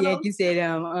out of the Yankee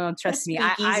Stadium. Oh, trust me,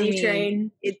 I mean,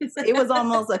 train. It was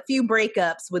almost a few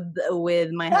breakups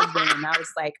with my husband, and I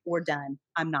was like, we're done.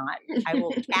 I'm not. I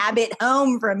will cab it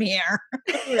home from here.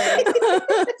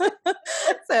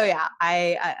 So yeah,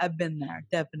 I've been there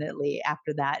definitely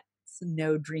after that. So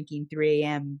no drinking 3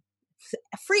 a.m.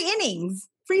 Free innings,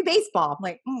 free baseball. I'm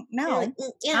like, no,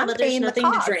 but there's nothing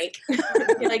to drink.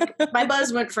 Like my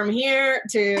buzz went from here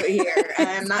to here.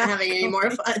 I'm not having any more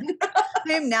fun.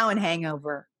 I'm now in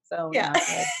hangover, so not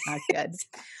good.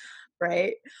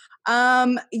 Right.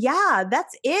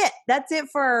 That's it. That's it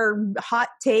for our hot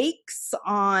takes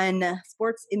on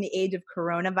sports in the age of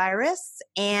coronavirus.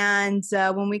 And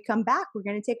when we come back, we're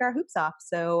going to take our hoops off.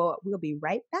 So we'll be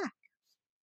right back.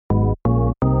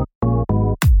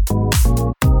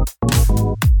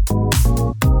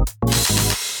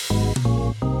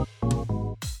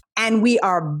 And we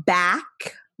are back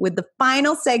with the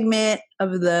final segment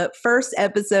of the first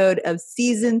episode of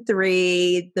season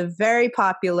 3, the very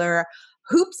popular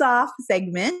Hoops Off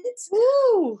segment.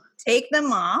 Woo! Take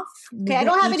them off. Okay, I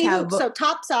don't have any hoops, so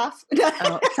tops off.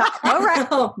 All right.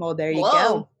 Well, there you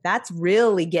go. That's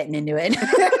really getting into it.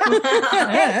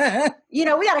 We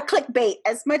got to clickbait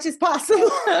as much as possible.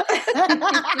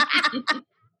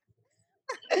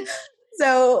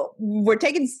 So we're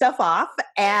taking stuff off,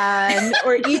 and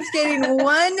we're each getting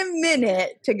 1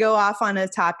 minute to go off on a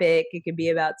topic. It could be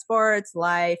about sports,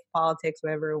 life, politics,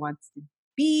 whatever it wants to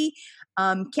be.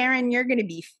 Karen, you're going to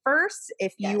be first.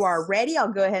 If you are ready, I'll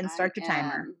go ahead and start your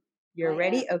timer. You're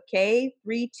ready? Okay.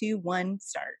 3, 2, 1,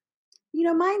 start.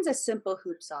 Mine's a simple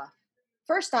hoops off.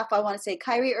 First off, I want to say,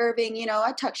 Kyrie Irving,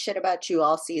 I talk shit about you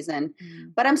all season,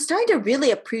 but I'm starting to really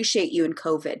appreciate you in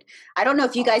COVID. I don't know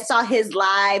if you guys saw his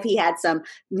live. He had some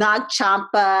Nag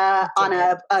Champa on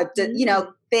a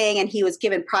thing, and he was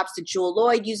giving props to Jewel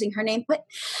Lloyd using her name. But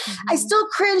I still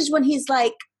cringe when he's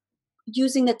like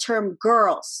using the term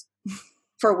girls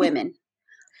for women,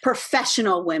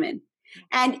 professional women.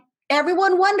 And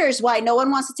everyone wonders why no one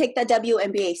wants to take the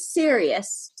WNBA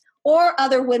serious or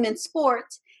other women's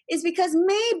sports. Is because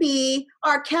maybe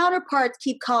our counterparts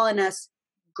keep calling us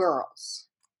girls.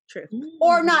 True.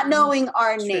 Or not knowing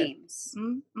our names.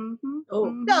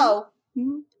 So,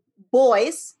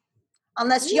 boys,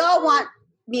 unless y'all want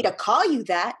me to call you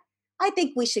that, I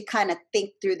think we should kind of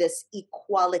think through this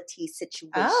equality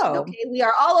situation. Okay, we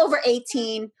are all over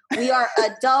 18. We are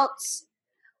adults.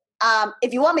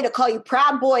 If you want me to call you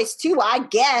Proud Boys too, I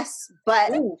guess.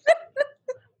 But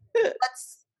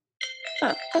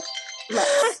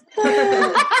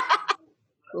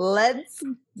let's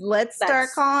start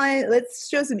calling. Let's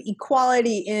show some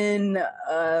equality in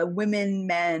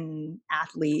men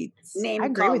athletes. I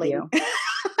agree with you.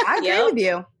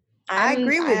 I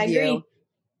agree with you.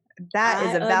 That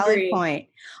is a valid point.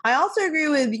 I also agree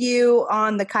with you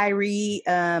on the Kyrie.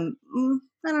 I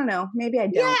don't know. Maybe I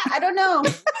don't. Yeah, I don't know.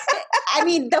 I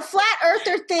mean, the flat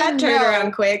earther thing. That turned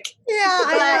around quick.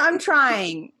 Yeah, I'm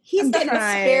trying. He's getting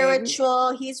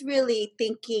spiritual. He's really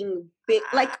thinking big.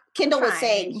 Like Kendall was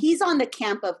saying, he's on the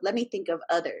camp of, let me think of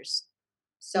others.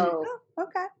 So.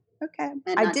 Okay.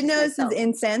 I did notice his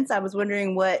incense. I was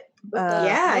wondering what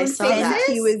I saw that.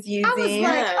 he was using. I was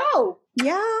like,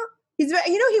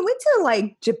 He went to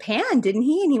like Japan, didn't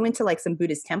he? And he went to like some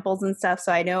Buddhist temples and stuff.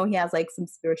 So I know he has like some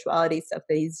spirituality stuff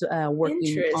that he's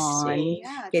working on.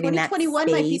 Yeah, getting 2021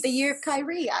 that might be the year of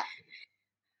Kyrie.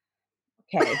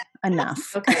 Okay,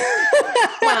 enough. Okay.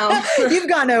 Well, you've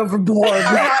gone overboard.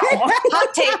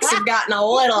 Hot takes have gotten a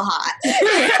little hot.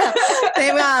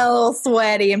 They've got a little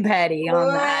sweaty and petty on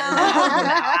that.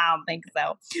 No, I don't think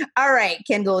so. All right,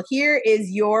 Kendall, here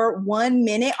is your 1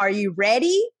 minute. Are you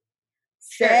ready?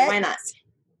 Sure, why not?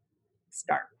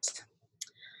 Start.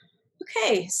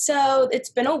 Okay, so it's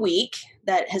been a week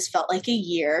that has felt like a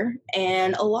year,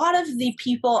 and a lot of the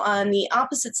people on the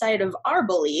opposite side of our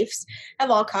beliefs have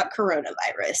all caught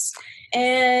coronavirus.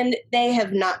 And they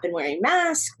have not been wearing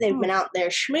masks. They've been out there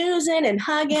schmoozing and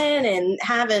hugging and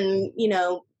having,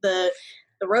 the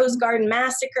Rose Garden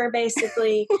Massacre,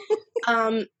 basically.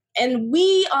 And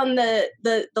we on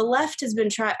the left has been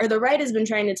trying, or the right has been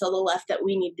trying to tell the left that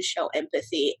we need to show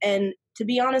empathy. And to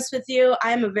be honest with you,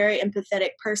 I'm a very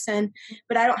empathetic person,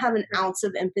 but I don't have an ounce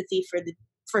of empathy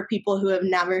for people who have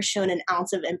never shown an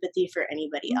ounce of empathy for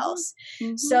anybody else.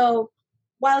 Mm-hmm. So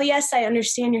while, yes, I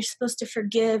understand you're supposed to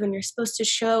forgive and you're supposed to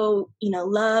show,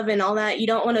 love and all that, you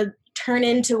don't want to turn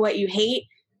into what you hate.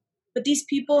 But these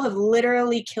people have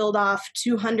literally killed off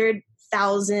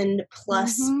 200,000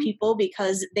 plus people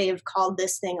because they've called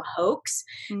this thing a hoax.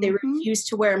 They refuse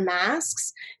to wear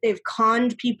masks. They've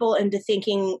conned people into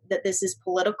thinking that this is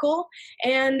political,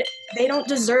 and they don't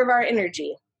deserve our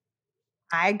energy.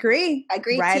 I agree.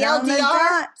 Right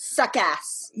TLDR, suck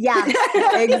ass. Yeah,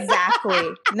 exactly.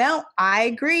 No, I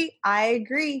agree. I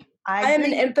am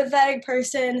an empathetic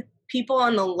person. People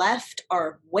on the left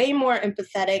are way more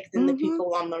empathetic than the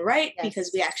people on the right,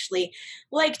 because we actually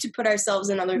like to put ourselves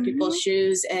in other people's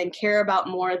shoes and care about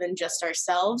more than just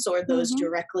ourselves or those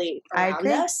directly around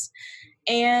us.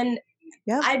 And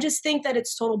I just think that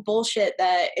it's total bullshit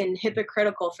and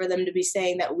hypocritical for them to be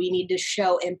saying that we need to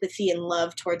show empathy and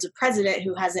love towards a president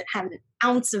who hasn't had an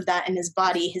ounce of that in his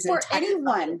body his entire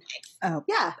life. Oh,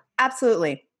 yeah,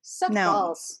 absolutely. Suck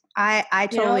balls. I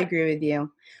totally agree with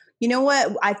you. You know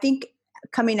what? I think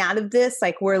coming out of this,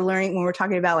 like we're learning when we're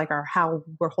talking about like how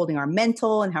we're holding our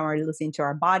mental and how we're listening to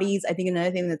our bodies. I think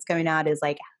another thing that's coming out is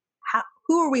like,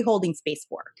 who are we holding space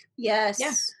for? Yes.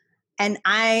 Yeah. And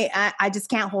I just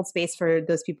can't hold space for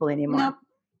those people anymore. Nope.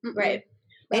 Right.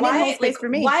 They didn't hold space for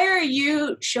me. Why are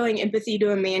you showing empathy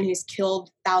to a man who's killed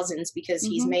thousands because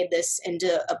he's made this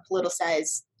into a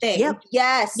politicized thing? Yep.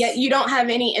 Yes. Yet you don't have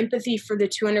any empathy for the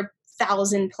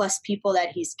 200,000 plus people that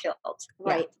he's killed.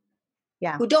 Right.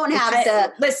 Yeah. Who don't have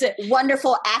the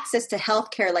wonderful access to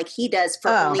healthcare like he does for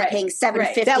only paying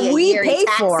 $750 that we pay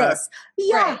for.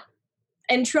 Yeah. Right.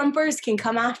 And Trumpers can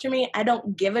come after me. I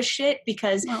don't give a shit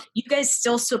because you guys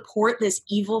still support this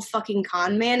evil fucking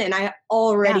con man, and I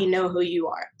already know who you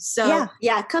are. So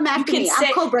come after me.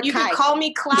 I'm Cobra Kai. You can call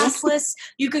me classless.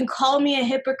 You can call me a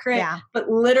hypocrite. But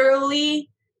literally,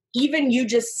 even you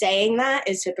just saying that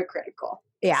is hypocritical.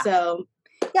 Yeah. So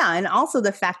and also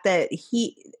the fact that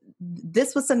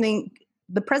this was something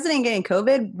the president getting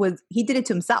COVID he did it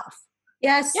to himself.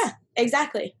 Yes. Yeah.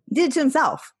 Exactly. He did it to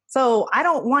himself. So I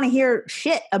don't want to hear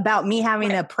shit about me having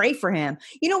to pray for him.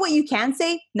 You know what you can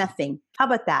say? Nothing. How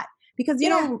about that? Because, you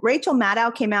know, Rachel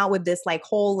Maddow came out with this like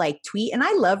whole like tweet, and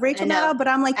I love Rachel Maddow, but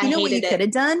I'm like, you know what you could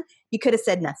have done? You could have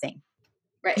said nothing.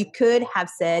 Right. You could have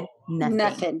said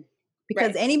nothing.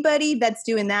 Because anybody that's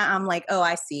doing that, I'm like, oh,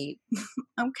 I see.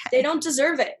 Okay. They don't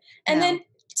deserve it. And then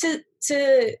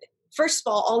to first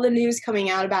of all the news coming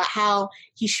out about how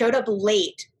he showed up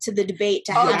late to the debate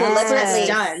to have this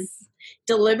done.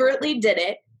 Deliberately did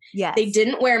it. Yes. They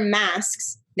didn't wear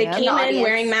masks. They came in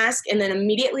wearing masks and then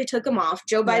immediately took them off.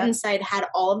 Joe Biden's side had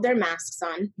all of their masks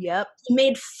on. Yep. He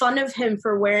made fun of him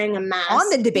for wearing a mask on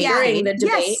the debate during the debate.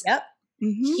 Yes. Yep.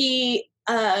 Mm-hmm. He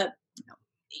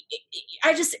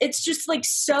it's just like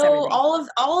so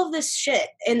all of this shit,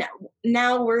 and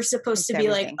now we're supposed to be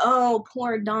like, oh,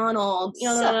 poor Donald. You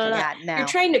know, you're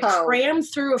trying to cram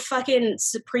through a fucking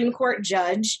Supreme Court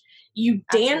judge. You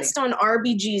danced on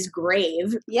RBG's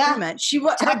grave. Yeah. Her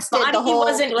body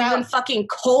wasn't even fucking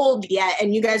cold yet.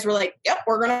 And you guys were like, yep,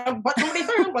 we're going to put somebody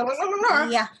through.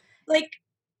 Yeah. Like,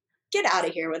 get out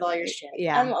of here with all your shit.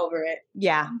 Yeah. I'm over it.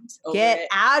 Yeah. Get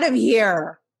out of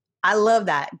here. I love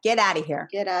that. Get out of here.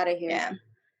 Get out of here. Yeah.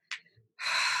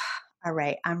 All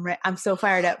right. I'm so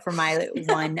fired up for my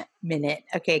 1 minute.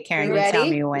 Okay, Karen, you tell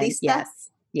me when. Lisa?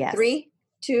 Yes. 3,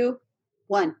 2,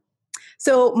 1.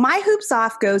 So my hoops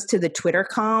off goes to the Twitter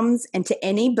comms and to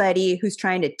anybody who's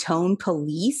trying to tone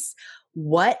police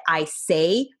what I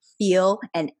say feel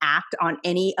and act on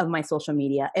any of my social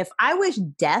media. If I wish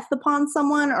death upon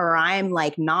someone, or I'm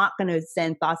like not going to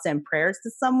send thoughts and prayers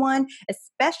to someone,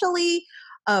 especially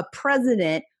a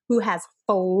president who has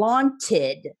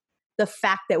flaunted the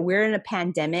fact that we're in a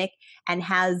pandemic and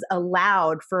has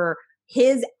allowed for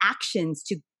his actions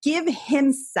to give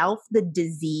himself the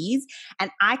disease,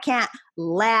 and I can't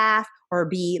laugh or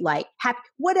be like happy,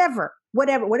 whatever,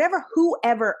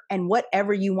 whoever and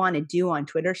whatever you want to do on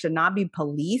Twitter should not be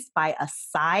policed by a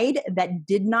side that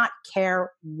did not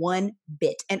care one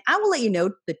bit. And I will let you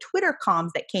know the Twitter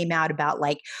comms that came out about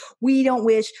like, we don't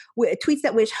wish, tweets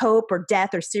that wish hope or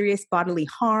death or serious bodily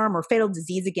harm or fatal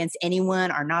disease against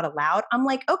anyone are not allowed. I'm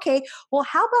like, okay, well,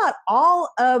 how about all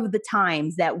of the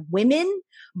times that women,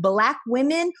 Black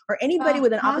women, or anybody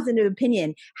with an opposite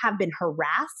opinion have been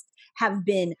harassed, have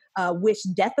been wished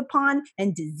death upon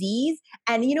and disease.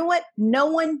 And you know what? No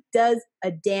one does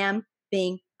a damn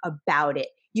thing about it.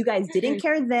 You guys didn't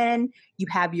care then. You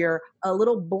have your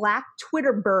little black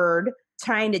Twitter bird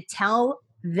trying to tell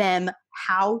them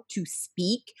how to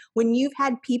speak when you've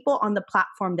had people on the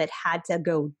platform that had to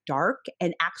go dark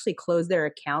and actually close their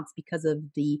accounts because of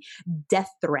the death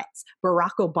threats.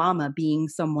 Barack Obama being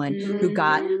someone who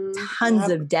got tons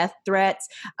of death threats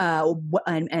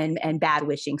and bad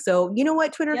wishing. So you know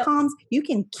what, Twitter comms, you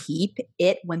can keep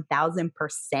it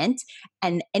 1000%.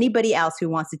 And anybody else who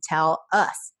wants to tell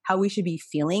us how we should be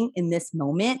feeling in this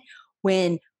moment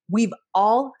when we've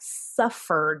all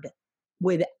suffered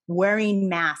with wearing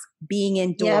masks, being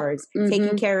indoors,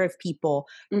 taking care of people,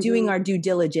 doing our due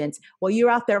diligence, while you're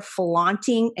out there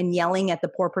flaunting and yelling at the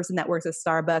poor person that works at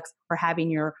Starbucks or having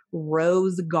your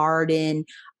rose garden,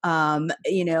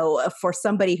 for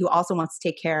somebody who also wants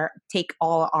to take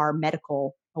all our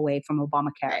medical away from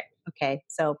Obamacare. Okay,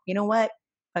 so you know what?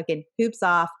 Fucking hoops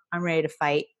off. I'm ready to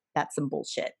fight. That's some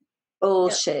bullshit.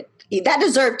 Bullshit. Yep. That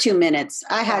deserved 2 minutes.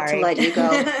 I had to let you go.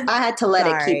 I had to let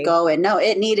it keep going. No,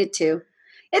 it needed to.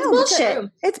 It's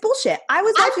bullshit. It's bullshit. I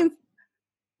was watching.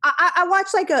 I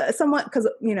watched like somewhat because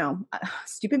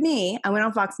stupid me. I went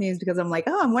on Fox News because I'm like,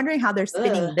 I'm wondering how they're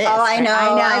spinning this. Oh, I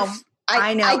know.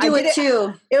 I know. I do it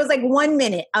too. It was like 1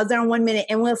 minute. I was there in 1 minute,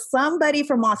 and with somebody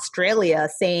from Australia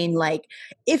saying like,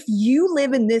 if you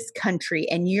live in this country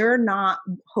and you're not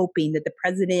hoping that the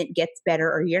president gets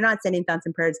better, or you're not sending thoughts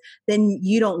and prayers, then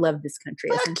you don't love this country.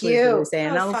 Fuck you.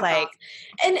 And I was like,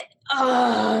 and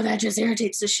that just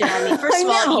irritates the shit out of me. First of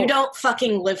all, you don't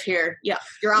fucking live here. Yeah,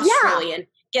 you're Australian. Yeah.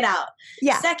 Get out.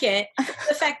 Yeah. Second,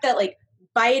 the fact that like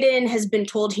Biden has been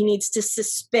told he needs to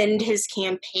suspend his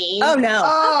campaign. Oh no!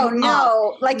 Oh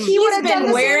no! Like he would have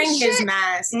been wearing his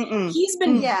mask. He's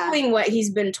been doing what he's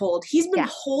been told. He's been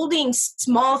holding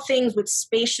small things with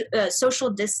social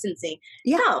distancing.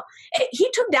 Yeah. No, he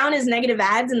took down his negative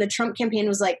ads, and the Trump campaign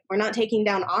was like, "We're not taking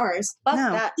down ours." Fuck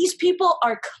that. These people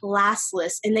are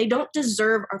classless, and they don't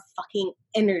deserve our fucking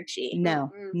energy.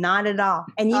 No, not at all.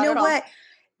 And you know what?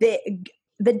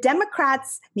 The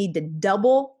Democrats need to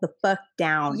double the fuck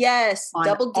down. Yes, on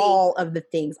double D. all of the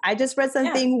things. I just read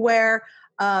something where,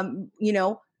 I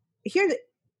know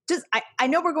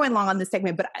we're going long on this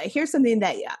segment, but here's something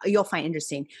that you'll find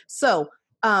interesting. So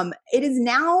it is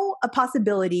now a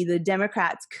possibility the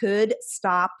Democrats could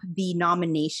stop the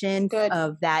nomination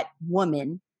of that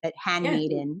woman, that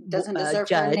handmaiden doesn't deserve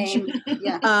judge.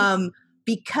 Her name.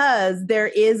 Because there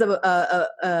is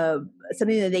a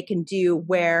something that they can do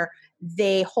where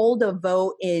they hold a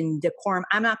vote in decorum.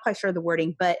 I'm not quite sure of the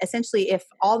wording, but essentially if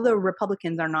all the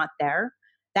Republicans are not there,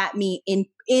 that means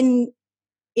in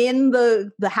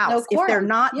the House, if they're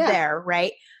not there,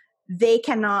 right, they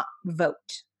cannot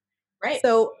vote. Right.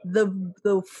 So the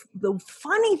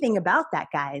funny thing about that,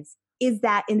 guys, is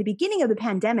that in the beginning of the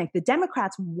pandemic, the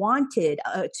Democrats wanted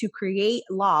to create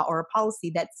law or a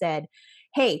policy that said,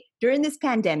 hey, during this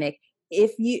pandemic,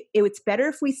 it's better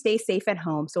if we stay safe at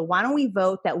home. So why don't we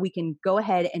vote that we can go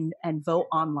ahead and vote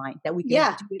online, that we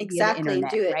can do it via the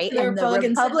internet, do it. right? And the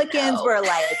Republicans were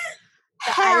like,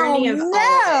 hell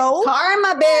no,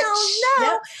 karma,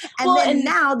 bitch. No. And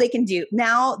now they can do.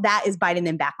 Now that is biting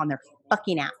them back on their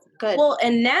fucking ass. Good. Well,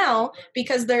 and now,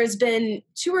 because there's been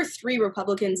 2 or 3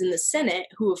 Republicans in the Senate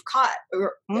who have caught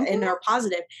and are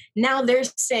positive, now they're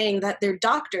saying that their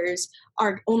doctors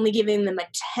are only giving them a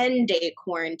 10-day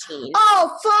quarantine.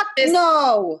 Oh, fuck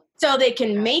no. So they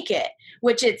can make it,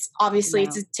 which it's obviously,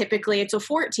 typically it's a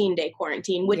 14-day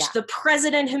quarantine, which the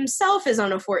president himself is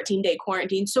on a 14-day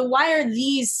quarantine. So why are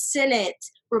these Senate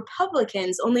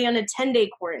Republicans only on a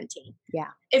 10-day quarantine? Yeah.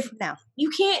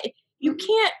 You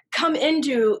can't come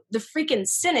into the freaking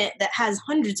Senate that has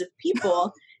hundreds of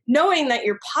people knowing that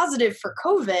you're positive for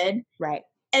COVID, right,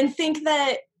 and think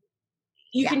that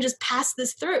you can just pass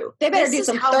this through. They better do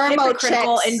some thermo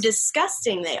checks. And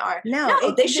disgusting they are.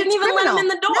 No, they shouldn't even let them in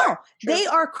the door. No, they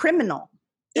are criminal.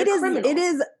 It is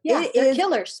they're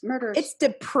killers, murderers. It's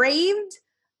depraved.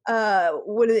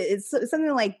 What is it? It's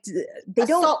something like they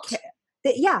assault.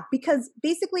 Don't. Because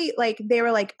basically, like they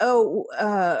were like, so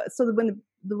when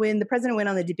the president went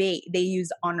on the debate, they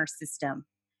used honor system,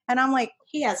 and I'm like,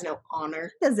 he has no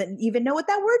honor. He doesn't even know what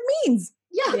that word means.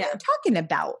 What are you talking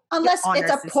about? Unless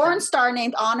it's a porn star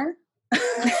named Honor.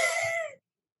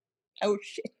 Oh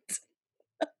shit.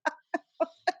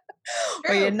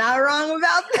 Well, you're not wrong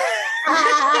about that.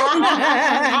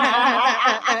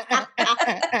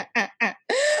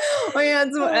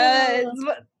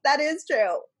 That is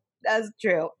true. That's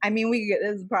true. I mean,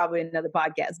 this is probably another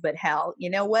podcast, but hell, you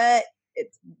know what?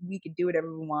 We could do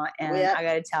whatever we want. And I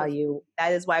got to tell you,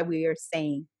 that is why we are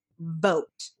saying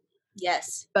vote.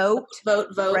 Yes. Vote.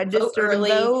 Register vote early.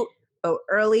 Vote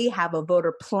early. Have a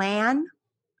voter plan.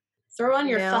 Throw on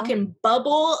your fucking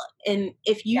bubble, and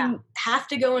if you have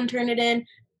to go and turn it in,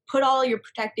 put all your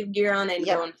protective gear on and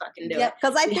go and fucking do it.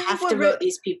 Because I think have to vote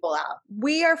these people out.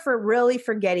 We are really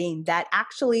forgetting that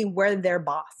actually we're their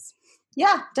boss.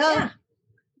 Yeah, duh. Yeah.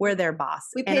 We're their boss.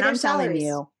 We pay their salaries. Telling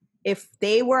you, if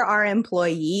they were our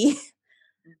employee,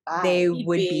 they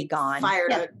would be gone.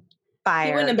 Fired.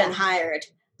 He wouldn't have been hired.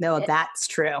 No, that's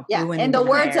true. Yeah, in the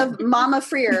words of Mama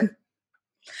Freer.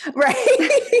 Right.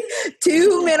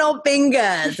 2 middle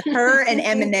fingers. Her and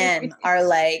Eminem are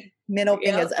like middle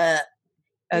fingers up.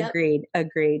 Agreed.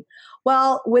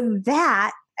 Well, with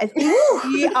that, I think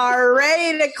we are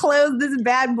ready to close this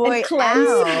bad boy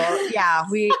out. Yeah,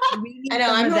 we need I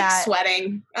know, I'm like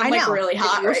sweating. I'm like really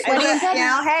hot right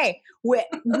now. Hey,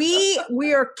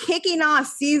 we are kicking off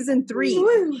season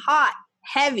 3. Hot,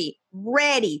 heavy,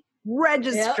 ready,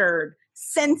 registered.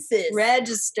 Census,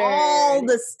 registered, all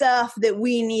the stuff that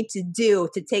we need to do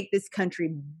to take this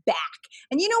country back.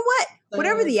 And you know what?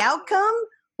 Whatever the outcome,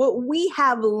 what we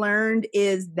have learned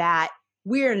is that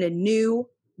we're in a new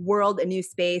world, a new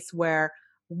space where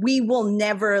we will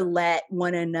never let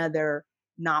one another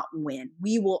not win.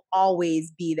 We will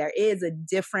always be there. It is a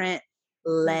different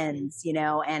lens, and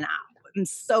I'm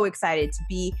so excited to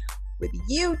be with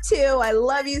you two. I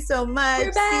love you so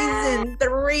much. Season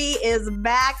 3 is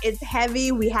back. It's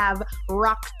heavy. We have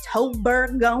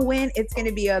Rocktober going. It's going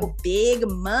to be a big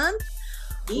month.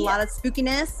 A lot of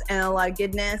spookiness and a lot of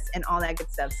goodness and all that good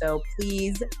stuff. So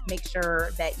please make sure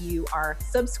that you are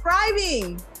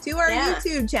subscribing to our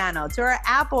YouTube channel, to our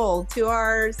Apple, to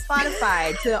our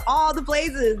Spotify, to all the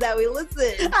places that we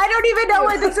listen. I don't even know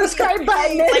where the subscribe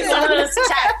button is. Like one of those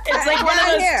it's like one of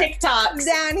those TikToks.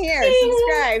 Down here. Ding.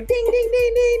 Subscribe. Ding, ding,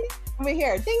 ding, ding. Over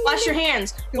here. Ding, wash your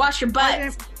hands. Wash your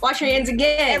butt. Wash your hands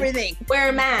again. Everything. Wear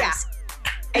a mask.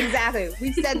 Yeah. Exactly.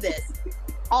 We've said this.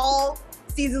 All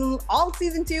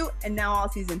season 2 and now all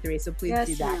season 3. So please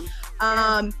do that.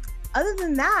 Other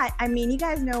than that, I mean, you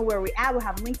guys know where we at. We'll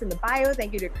have links in the bio.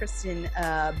 Thank you to Kristin,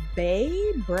 Brey.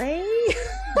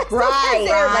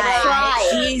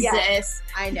 Jesus.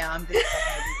 Yeah. I know. I'm just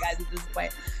fucking with you guys at this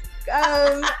point.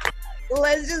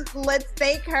 Let's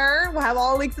thank her. We'll have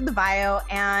all links in the bio.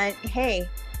 And hey,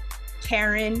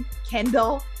 Karen,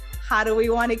 Kendall, how do we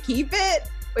want to keep it?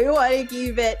 We want to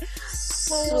keep it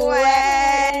sweaty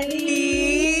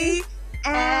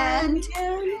and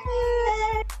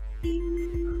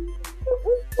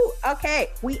okay,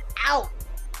 we out.